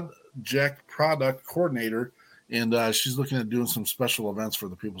product coordinator, and she's looking at doing some special events for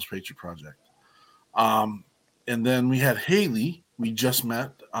the People's Patriot Project. And then we had Haley we just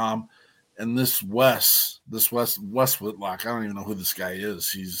met. And this Wes Whitlock, I don't even know who this guy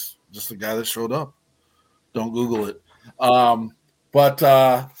is. He's just the guy that showed up. Don't Google it.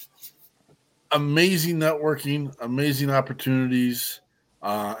 But amazing networking, amazing opportunities.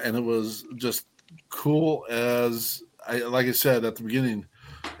 And it was just cool like I said at the beginning.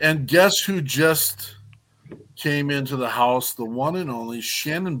 And guess who just came into the house? The one and only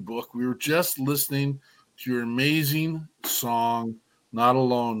Shannon Book. We were just listening to your amazing song, Not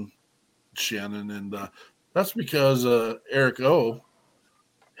Alone, Shannon. And that's because Eric O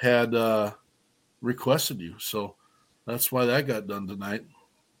had requested you. So that's why that got done tonight.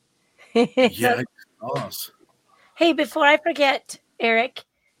 Yeah. Awesome. Hey, before I forget, Eric,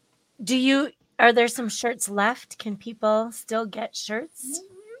 are there some shirts left? Can people still get shirts?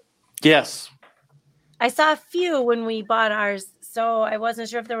 Yes. I saw a few when we bought ours, so I wasn't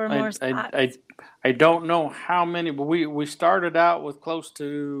sure if there were more spots. I don't know how many, but we started out with close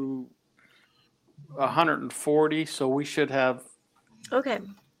to 140, so we should have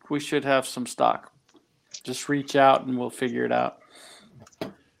some stock. Just reach out and we'll figure it out.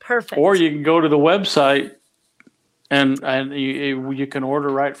 Perfect. Or you can go to the website and you can order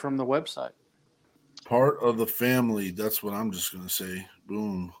right from the website. Part of the family. That's what I'm just going to say.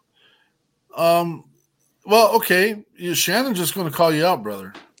 Boom. Well, okay. Shannon's just going to call you out,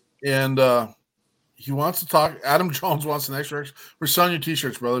 brother. And he wants to talk. Adam Jones wants an extra. We're selling you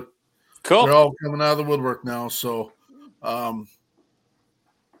T-shirts, brother. Cool. They're all coming out of the woodwork now. So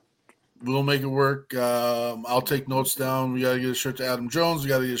we'll make it work. I'll take notes down. We got to get a shirt to Adam Jones. We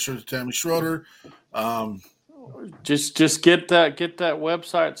got to get a shirt to Tammy Schroeder. Just get that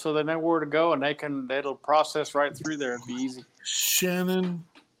website so they know where to go, and it'll process right through there. It'll be easy. Shannon,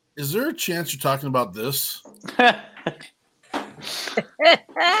 is there a chance you're talking about this?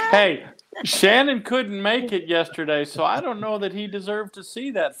 Hey, Shannon couldn't make it yesterday, so I don't know that he deserved to see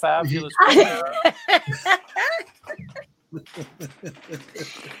that fabulous picture.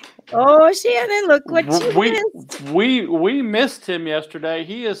 Oh, Shannon, look what you missed. We missed him yesterday.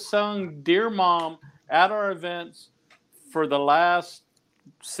 He has sung Dear Mom at our events for the last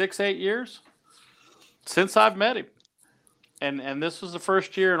 6-8 years since I've met him. And this was the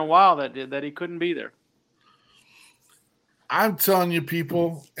first year in a while that he couldn't be there. I'm telling you,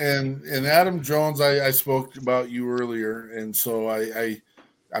 people, and Adam Jones, I spoke about you earlier, and so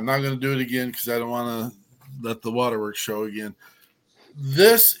I'm not going to do it again because I don't want to let the waterworks show again.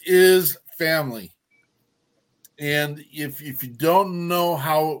 This is family, and if you don't know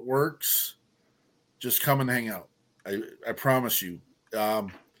how it works, just come and hang out. I promise you.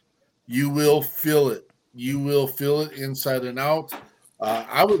 You will feel it. You will feel it inside and out.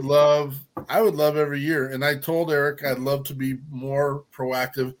 I would love every year. And I told Eric I'd love to be more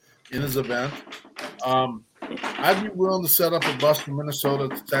proactive in his event. I'd be willing to set up a bus from Minnesota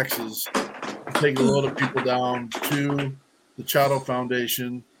to Texas to take a load of people down to the Chato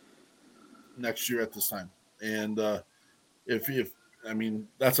Foundation next year at this time. And if I mean,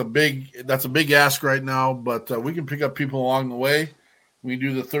 that's a big ask right now, but we can pick up people along the way. We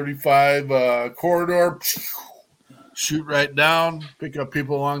do the 35 corridor, shoot right down, pick up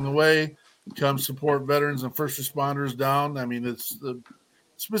people along the way, come support veterans and first responders down. I mean, it's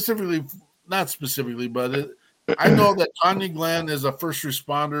not specifically, but I know that Tania Glenn is a first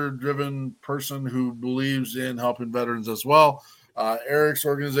responder driven person who believes in helping veterans as well. Eric's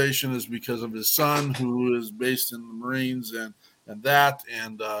organization is because of his son, who is based in the Marines and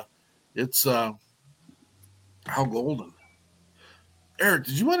it's how golden. Eric,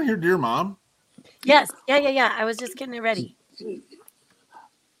 did you want to hear Dear Mom? Yes. Yeah. I was just getting it ready.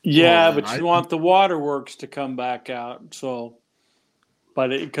 Yeah, but you want the waterworks to come back out. So,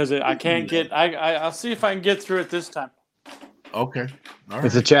 but I can't get, I'll see if I can get through it this time. Okay. All right.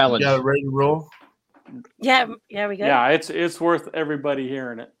 It's a challenge. You got it ready to roll? Yeah, we go. Yeah, it's worth everybody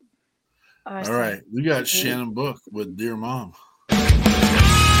hearing it. Awesome. All right. We got Shannon Book with Dear Mom.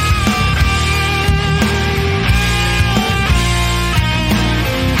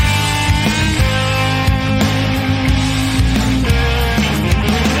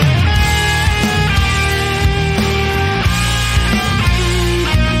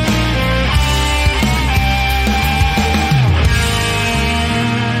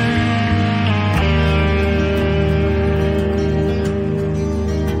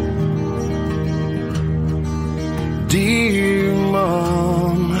 Dear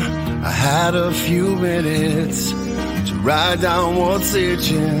Mom, I had a few minutes to write down what's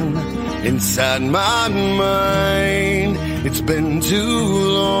itching inside my mind. It's been too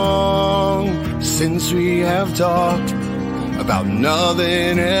long since we have talked about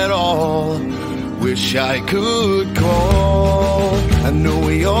nothing at all. Wish I could call. I know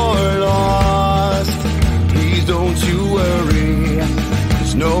you're lost. Please don't you worry.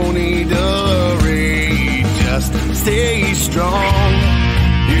 There's no need to hurry. Just stay strong.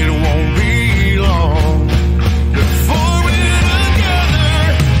 It won't be long before we're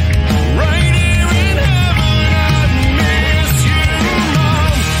together. Right here in heaven. I miss you,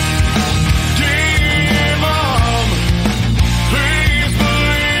 Mom. Dear Mom, please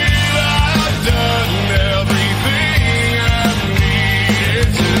believe I've done everything I needed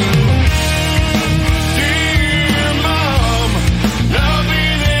to. Dear Mom, I'll be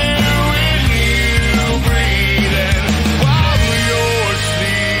there when you breathing while you're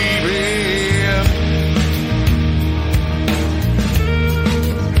sleeping.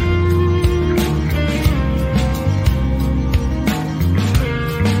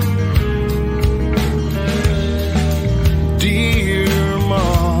 Dear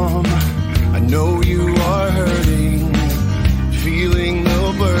Mom, I know you are hurting, feeling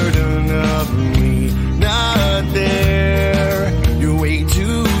the burden of me not there. You're way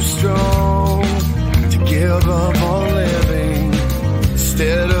too strong to give up on living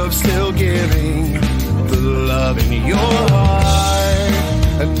instead of still giving the love in your heart.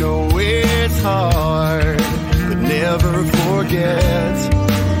 I know it's hard, but never forget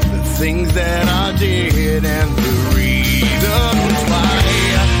the things that I did and the reasons why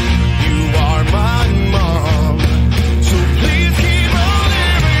you are my mom. So please keep on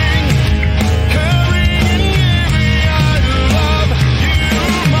living, caring and giving. I love you,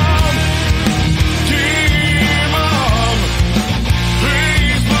 Mom. Dear Mom,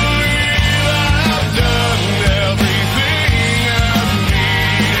 please believe I've done everything I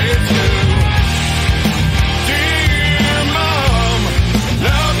needed to. Dear Mom,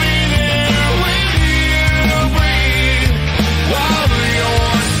 I'll be there when you breathe while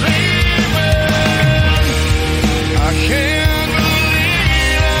you're sleeping. I can't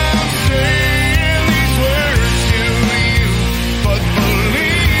believe I'm saying these words to you, but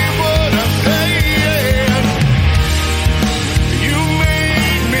believe what I'm saying. You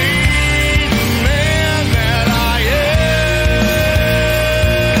made me the man that I am.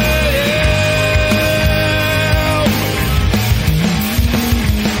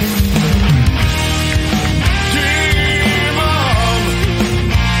 Dear Mom,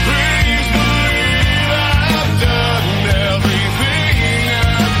 please believe I've done everything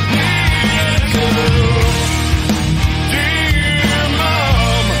I needed to. Dear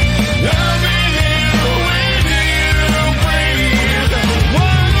Mom, I'll be there when you breathe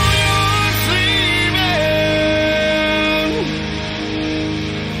while you're sleeping.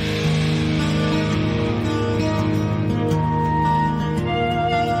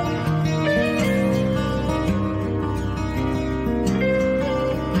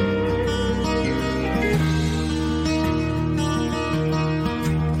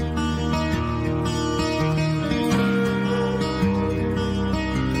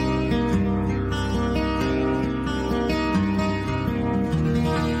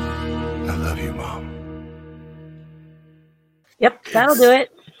 I love you, Mom. Yep, that'll do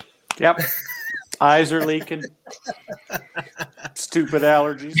it. Yep. Eyes are leaking. Stupid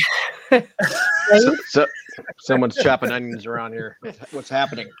allergies. Right? So someone's chopping onions around here. What's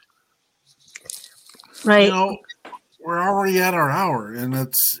happening? Right. You know, we're already at our hour, and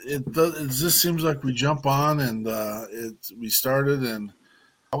it just seems like we jump on and we started and.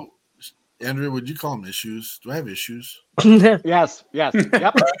 Andrea, would you call them issues? Do I have issues? Yes. Yep.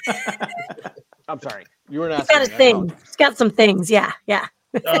 I'm sorry. You were not. He's got a thing. He's got some things. Yeah.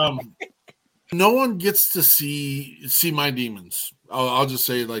 No one gets to see my demons. I'll just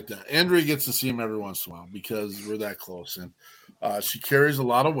say it like that. Andrea gets to see them every once in a while because we're that close, and she carries a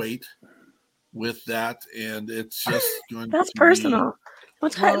lot of weight with that, and it's just going. That's to personal. Be,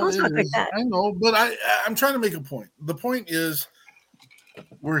 Don't talk like that. I know, but I'm trying to make a point. The point is,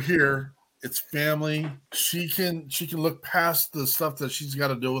 we're here. It's family. She can look past the stuff that she's got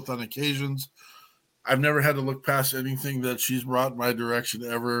to deal with on occasions. I've never had to look past anything that she's brought my direction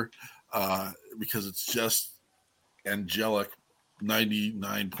ever, because it's just angelic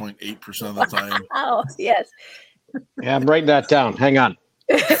 99.8% of the time. Oh, yes. Yeah, I'm writing that down. Hang on.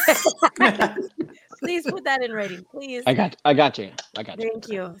 Please put that in writing, please. I got you.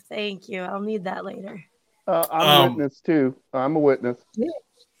 Thank you. I'll need that later. I'm a witness too. I'm a witness.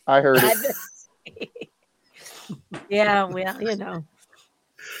 I heard it. Yeah, well, you know,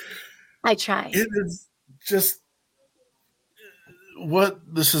 I try. It is just what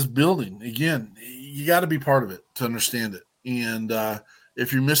this is building. Again, you got to be part of it to understand it. And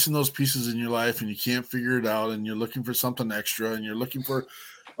if you're missing those pieces in your life and you can't figure it out and you're looking for something extra and you're looking for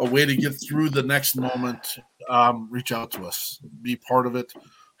a way to get through the next moment, reach out to us, be part of it,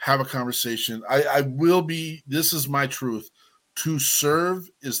 have a conversation. I will be, this is my truth. To serve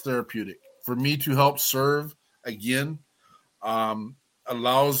is therapeutic. For me to help serve again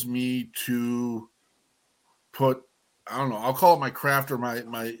allows me to put, I don't know, I'll call it my craft or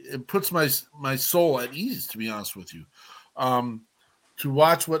it puts my soul at ease, to be honest with you. To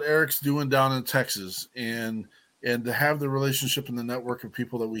watch what Eric's doing down in Texas and to have the relationship and the network of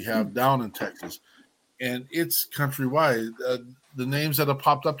people that we have down in Texas. And it's countrywide. The names that have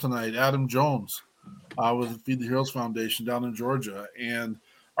popped up tonight, Adam Jones with the Feed the Heroes Foundation down in Georgia, and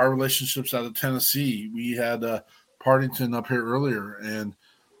our relationships out of Tennessee. We had Partington up here earlier, and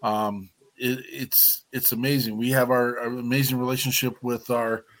it's amazing. We have our amazing relationship with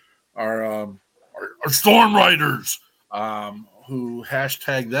our storm riders, who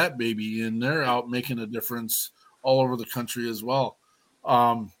hashtag that baby, and they're out making a difference all over the country as well.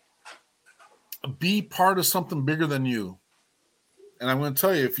 Be part of something bigger than you. And I'm going to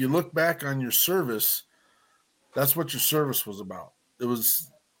tell you, if you look back on your service, that's what your service was about. It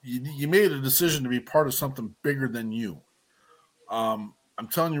was, you made a decision to be part of something bigger than you. I'm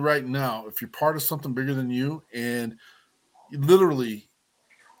telling you right now, if you're part of something bigger than you, and literally,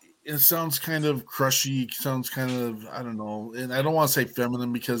 it sounds kind of crushy, sounds kind of, I don't know, and I don't want to say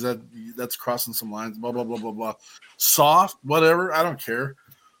feminine because that's crossing some lines, blah, blah, blah, blah, blah. Soft, whatever, I don't care.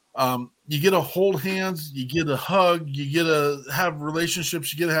 You get to hold hands, you get a hug, you get to have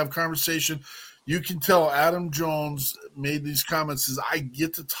relationships, you get to have conversation. You can tell Adam Jones made these comments, says, I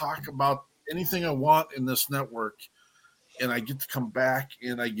get to talk about anything I want in this network, and I get to come back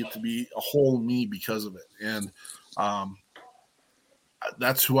and I get to be a whole me because of it. And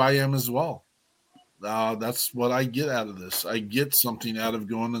that's who I am as well. That's what I get out of this. I get something out of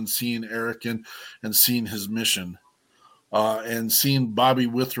going and seeing Eric and seeing his mission. And seeing Bobby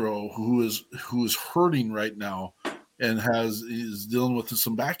Withrow, who is hurting right now and is dealing with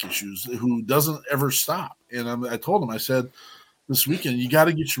some back issues, who doesn't ever stop. And I told him, I said, this weekend, you got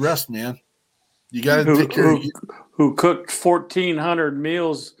to get your rest, man. You got to take care of you. Who cooked 1,400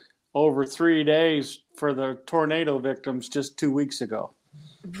 meals over 3 days for the tornado victims just 2 weeks ago.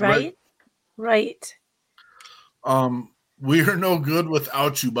 Right. We are no good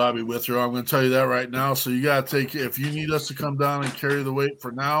without you, Bobby Withrow. I'm going to tell you that right now. So you got to if you need us to come down and carry the weight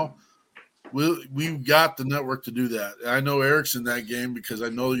for now, we've got the network to do that. I know Eric's in that game because I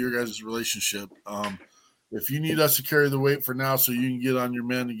know your guys' relationship. If you need us to carry the weight for now so you can get on your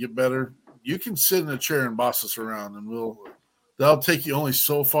men and get better, you can sit in a chair and boss us around, and that'll take you only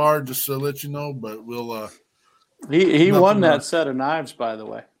so far, just to let you know, but we'll he won that set of knives, by the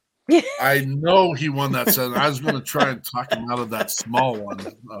way. I know he won that set. I was going to try and talk him out of that small one,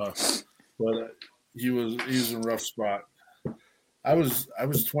 but he was in a rough spot. I was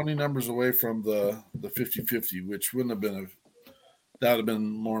 20 numbers away from the 50-50, which wouldn't have been that would have been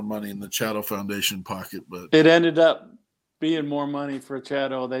more money in the Chatto Foundation pocket, but it ended up being more money for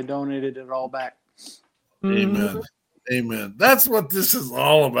Chatto. They donated it all back. Amen. That's what this is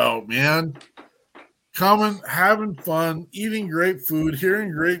all about, man. Coming, having fun, eating great food,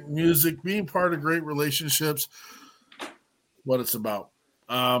 hearing great music, being part of great relationships. What it's about.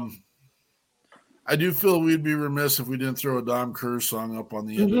 I do feel we'd be remiss if we didn't throw a Dom Kerr song up on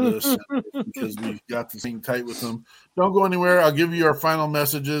the end of this because we got to sing tight with them. Don't go anywhere. I'll give you our final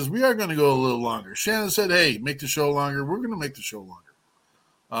messages. We are going to go a little longer. Shannon said, hey, make the show longer. We're going to make the show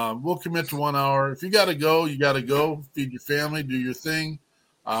longer. We'll commit to 1 hour. If you got to go, you got to go. Feed your family, do your thing.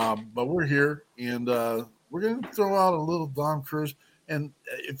 But we're here, and we're going to throw out a little Dom Kerr. And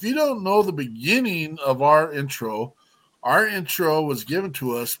if you don't know the beginning of our intro was given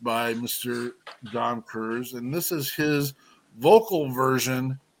to us by Mr. Dom Kerr, and this is his vocal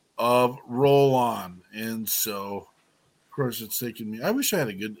version of Roll On. And so, of course, it's taking me. I wish I had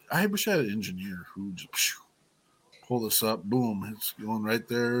an engineer who just pull this up. Boom, it's going right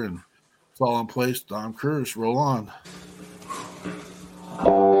there, and it's all in place. Dom Kerr, Roll On.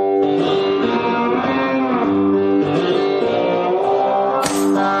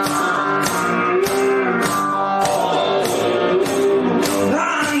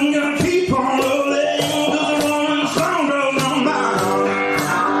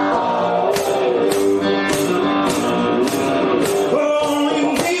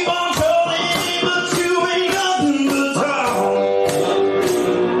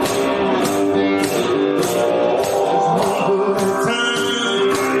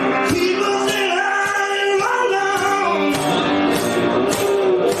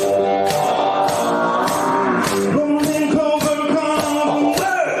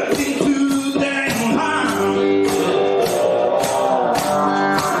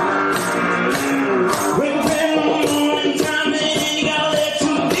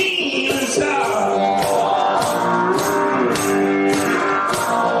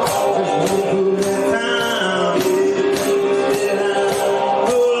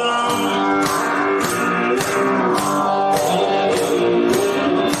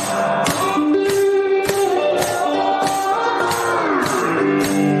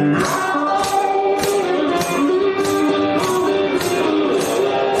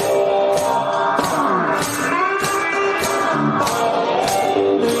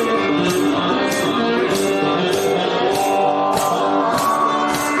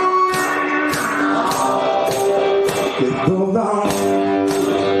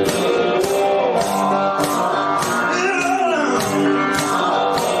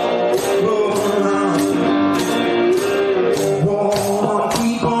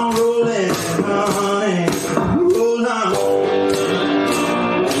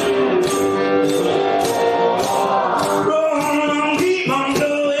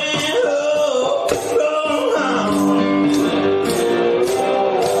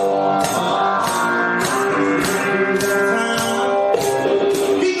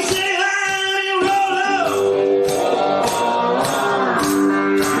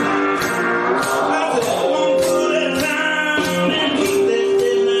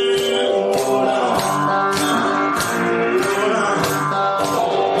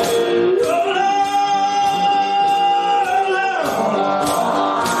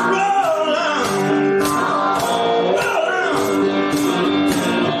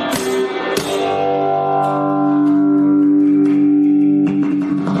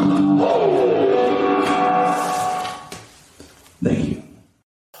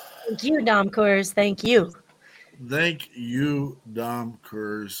 you, Dom Coors. Thank you. Thank you, Dom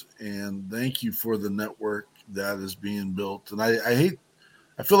Kurz, and thank you for the network that is being built. And I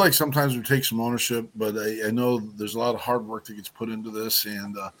feel like sometimes we take some ownership, but I know there's a lot of hard work that gets put into this,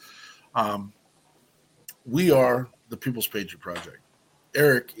 and we are the People's Patriot Project.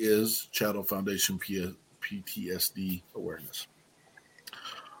 Eric is Shadow Foundation PTSD Awareness.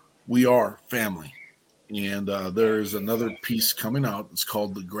 We are family. And there is another piece coming out. It's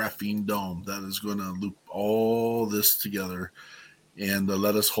called the Graphene Dome that is going to loop all this together and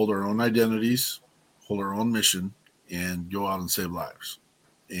let us hold our own identities, hold our own mission, and go out and save lives.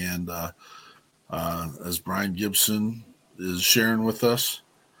 And as Brian Gibson is sharing with us,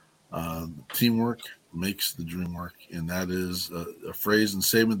 teamwork makes the dream work. And that is a phrase and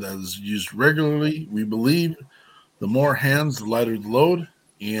statement that is used regularly. We believe the more hands, the lighter the load.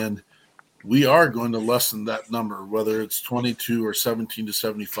 And we are going to lessen that number, whether it's 22 or 17 to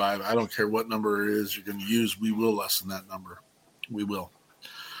 75. I don't care what number it is you're going to use. We will lessen that number. We will.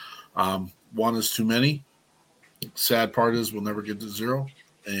 One is too many. Sad part is we'll never get to zero.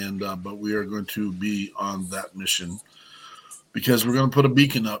 And but we are going to be on that mission because we're going to put a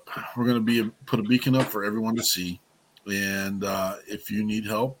beacon up. We're going to put a beacon up for everyone to see. And if you need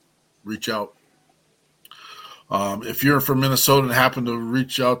help, reach out. If you're from Minnesota and happen to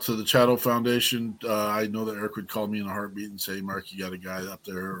reach out to the Shadow Foundation, I know that Eric would call me in a heartbeat and say, Mark, you got a guy up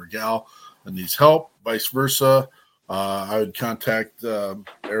there or a gal that needs help, vice versa. I would contact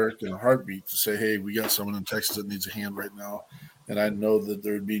Eric in a heartbeat to say, hey, we got someone in Texas that needs a hand right now. And I know that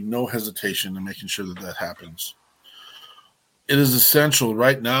there would be no hesitation in making sure that that happens. It is essential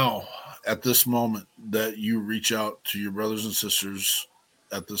right now at this moment that you reach out to your brothers and sisters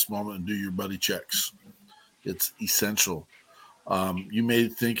at this moment and do your buddy checks. It's essential. You may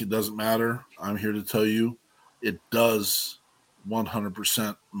think it doesn't matter. I'm here to tell you it does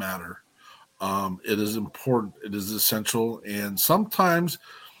 100% matter. It is important. It is essential. And sometimes,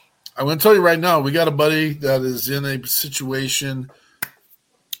 I'm going to tell you right now, we got a buddy that is in a situation.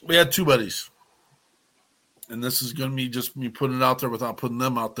 We had two buddies. And this is going to be just me putting it out there without putting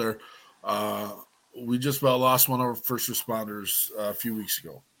them out there. We just about lost one of our first responders a few weeks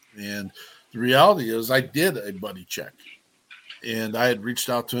ago. And the reality is I did a buddy check, and I had reached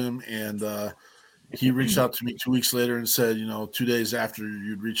out to him, and he reached out to me 2 weeks later and said, 2 days after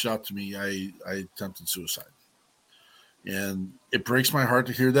you'd reached out to me, I attempted suicide. And it breaks my heart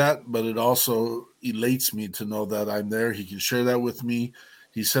to hear that, but it also elates me to know that I'm there. He can share that with me.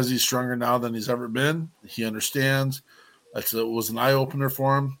 He says he's stronger now than he's ever been. He understands. It was an eye-opener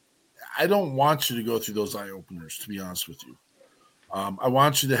for him. I don't want you to go through those eye-openers, to be honest with you. I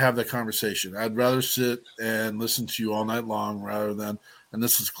want you to have that conversation. I'd rather sit and listen to you all night long rather than, and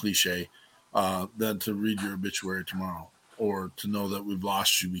this is cliche, than to read your obituary tomorrow or to know that we've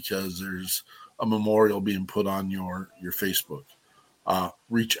lost you because there's a memorial being put on your Facebook.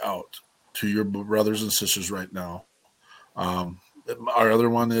 Reach out to your brothers and sisters right now. Our other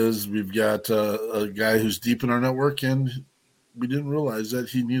one is we've got a guy who's deep in our network, and we didn't realize that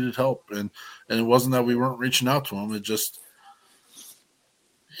he needed help. And it wasn't that we weren't reaching out to him. It just,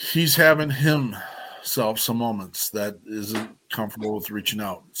 he's having himself some moments that isn't comfortable with reaching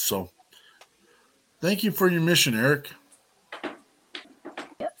out. So thank you for your mission, Eric.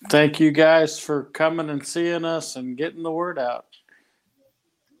 Thank you guys for coming and seeing us and getting the word out.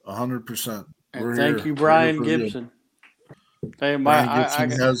 100%. And thank you, Brian Gibson. Hey, I'm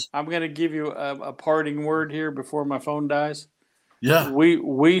going to give you a parting word here before my phone dies. Yeah.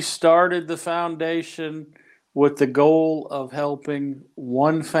 We started the foundation with the goal of helping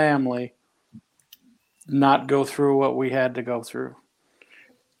one family not go through what we had to go through.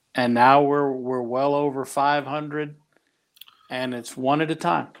 And now we're well over 500, and it's one at a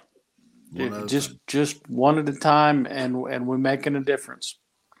time. Just one at a time, and we're making a difference.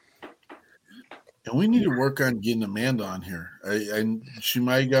 And we need to work on getting Amanda on here. She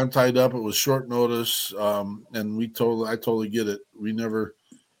might have gotten tied up. It was short notice, and I totally get it. We never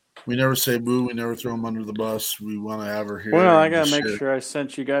say boo. We never throw them under the bus. We want to have her here. Well, I got to make sure I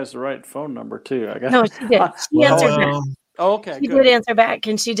sent you guys the right phone number, too. No, she did. She answered back. Okay, she did answer back,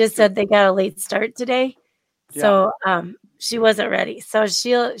 and she just said they got a late start today. Yeah. So she wasn't ready. So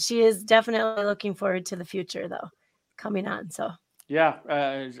she is definitely looking forward to the future, though, coming on. So. Yeah,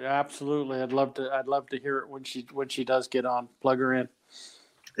 absolutely. I'd love to hear it when she does get on. Plug her in.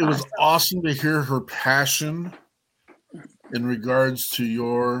 It was awesome to hear her passion in regards to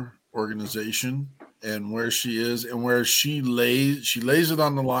your organization and where she is and where she lays it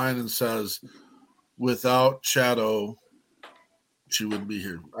on the line and says, without Shadow, she wouldn't be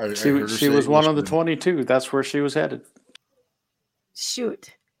here. She was one of the 22. That's where she was headed.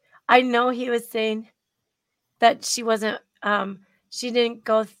 Shoot. I know he was saying that she wasn't, she didn't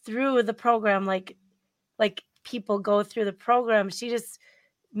go through the program like people go through the program. She just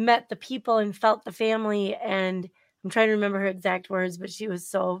met the people and felt the family. And I'm trying to remember her exact words, but she was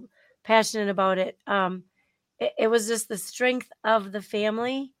so passionate about it. It was just the strength of the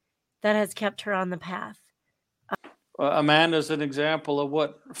family that has kept her on the path. Amanda's an example of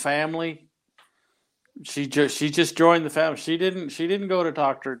what family. She just joined the family. She didn't go to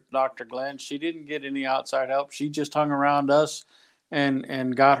Dr. Glenn. She didn't get any outside help. She just hung around us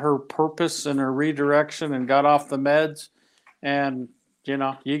and got her purpose and her redirection and got off the meds. And, you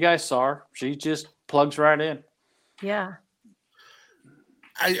know, you guys saw her. She just plugs right in. Yeah.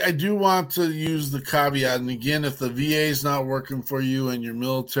 I do want to use the caveat. And again, if the VA is not working for you and your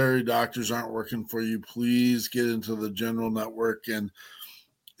military doctors aren't working for you, please get into the general network and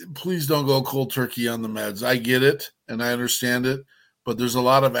please don't go cold turkey on the meds. I get it and I understand it, but there's a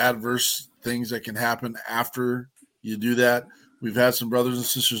lot of adverse things that can happen after you do that. We've had some brothers and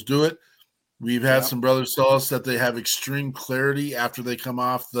sisters do it. We've had some brothers tell us that they have extreme clarity after they come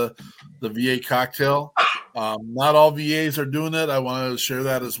off the VA cocktail. Not all VAs are doing it. I wanted to share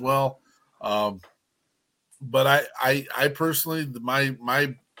that as well. But I personally,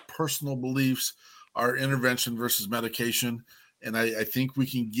 my personal beliefs are intervention versus medication. And I think we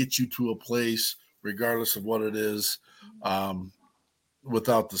can get you to a place, regardless of what it is,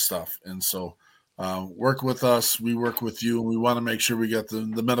 without the stuff. And so work with us. We work with you. And we want to make sure we get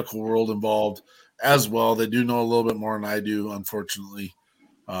the medical world involved as well. They do know a little bit more than I do, unfortunately.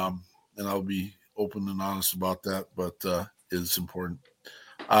 And I'll be open and honest about that, but it's important.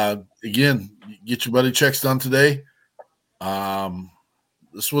 Again, get your buddy checks done today.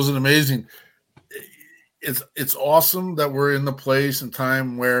 This was an amazing. It's awesome that we're in the place and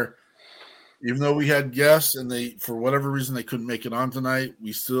time where, even though we had guests and they, for whatever reason, they couldn't make it on tonight,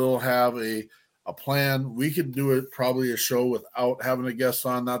 we still have a plan. We could do it probably a show without having a guest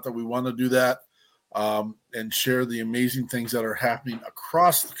on. Not that we want to do that, and share the amazing things that are happening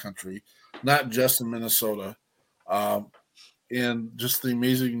across the country, not just in Minnesota, and just the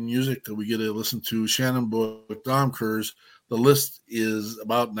amazing music that we get to listen to. Shannon Book, Dom Kurz. The list is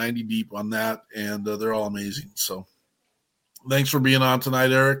about 90 deep on that, and they're all amazing. So thanks for being on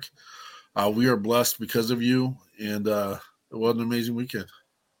tonight, Eric. We are blessed because of you, and it was an amazing weekend.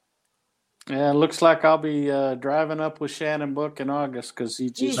 Yeah, it looks like I'll be driving up with Shannon Book in August because he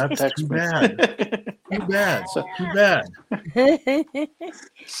just texted me. Too bad.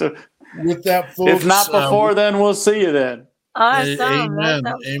 So with that, folks, if not before then, we'll see you then. Awesome. Amen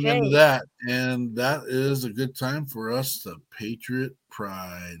to that. And that is a good time for us to Patriot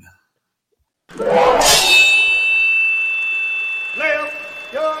Pride. Left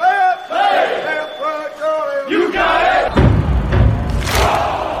your left, left right, your left. You got it.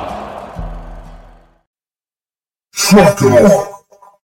 Fuck off.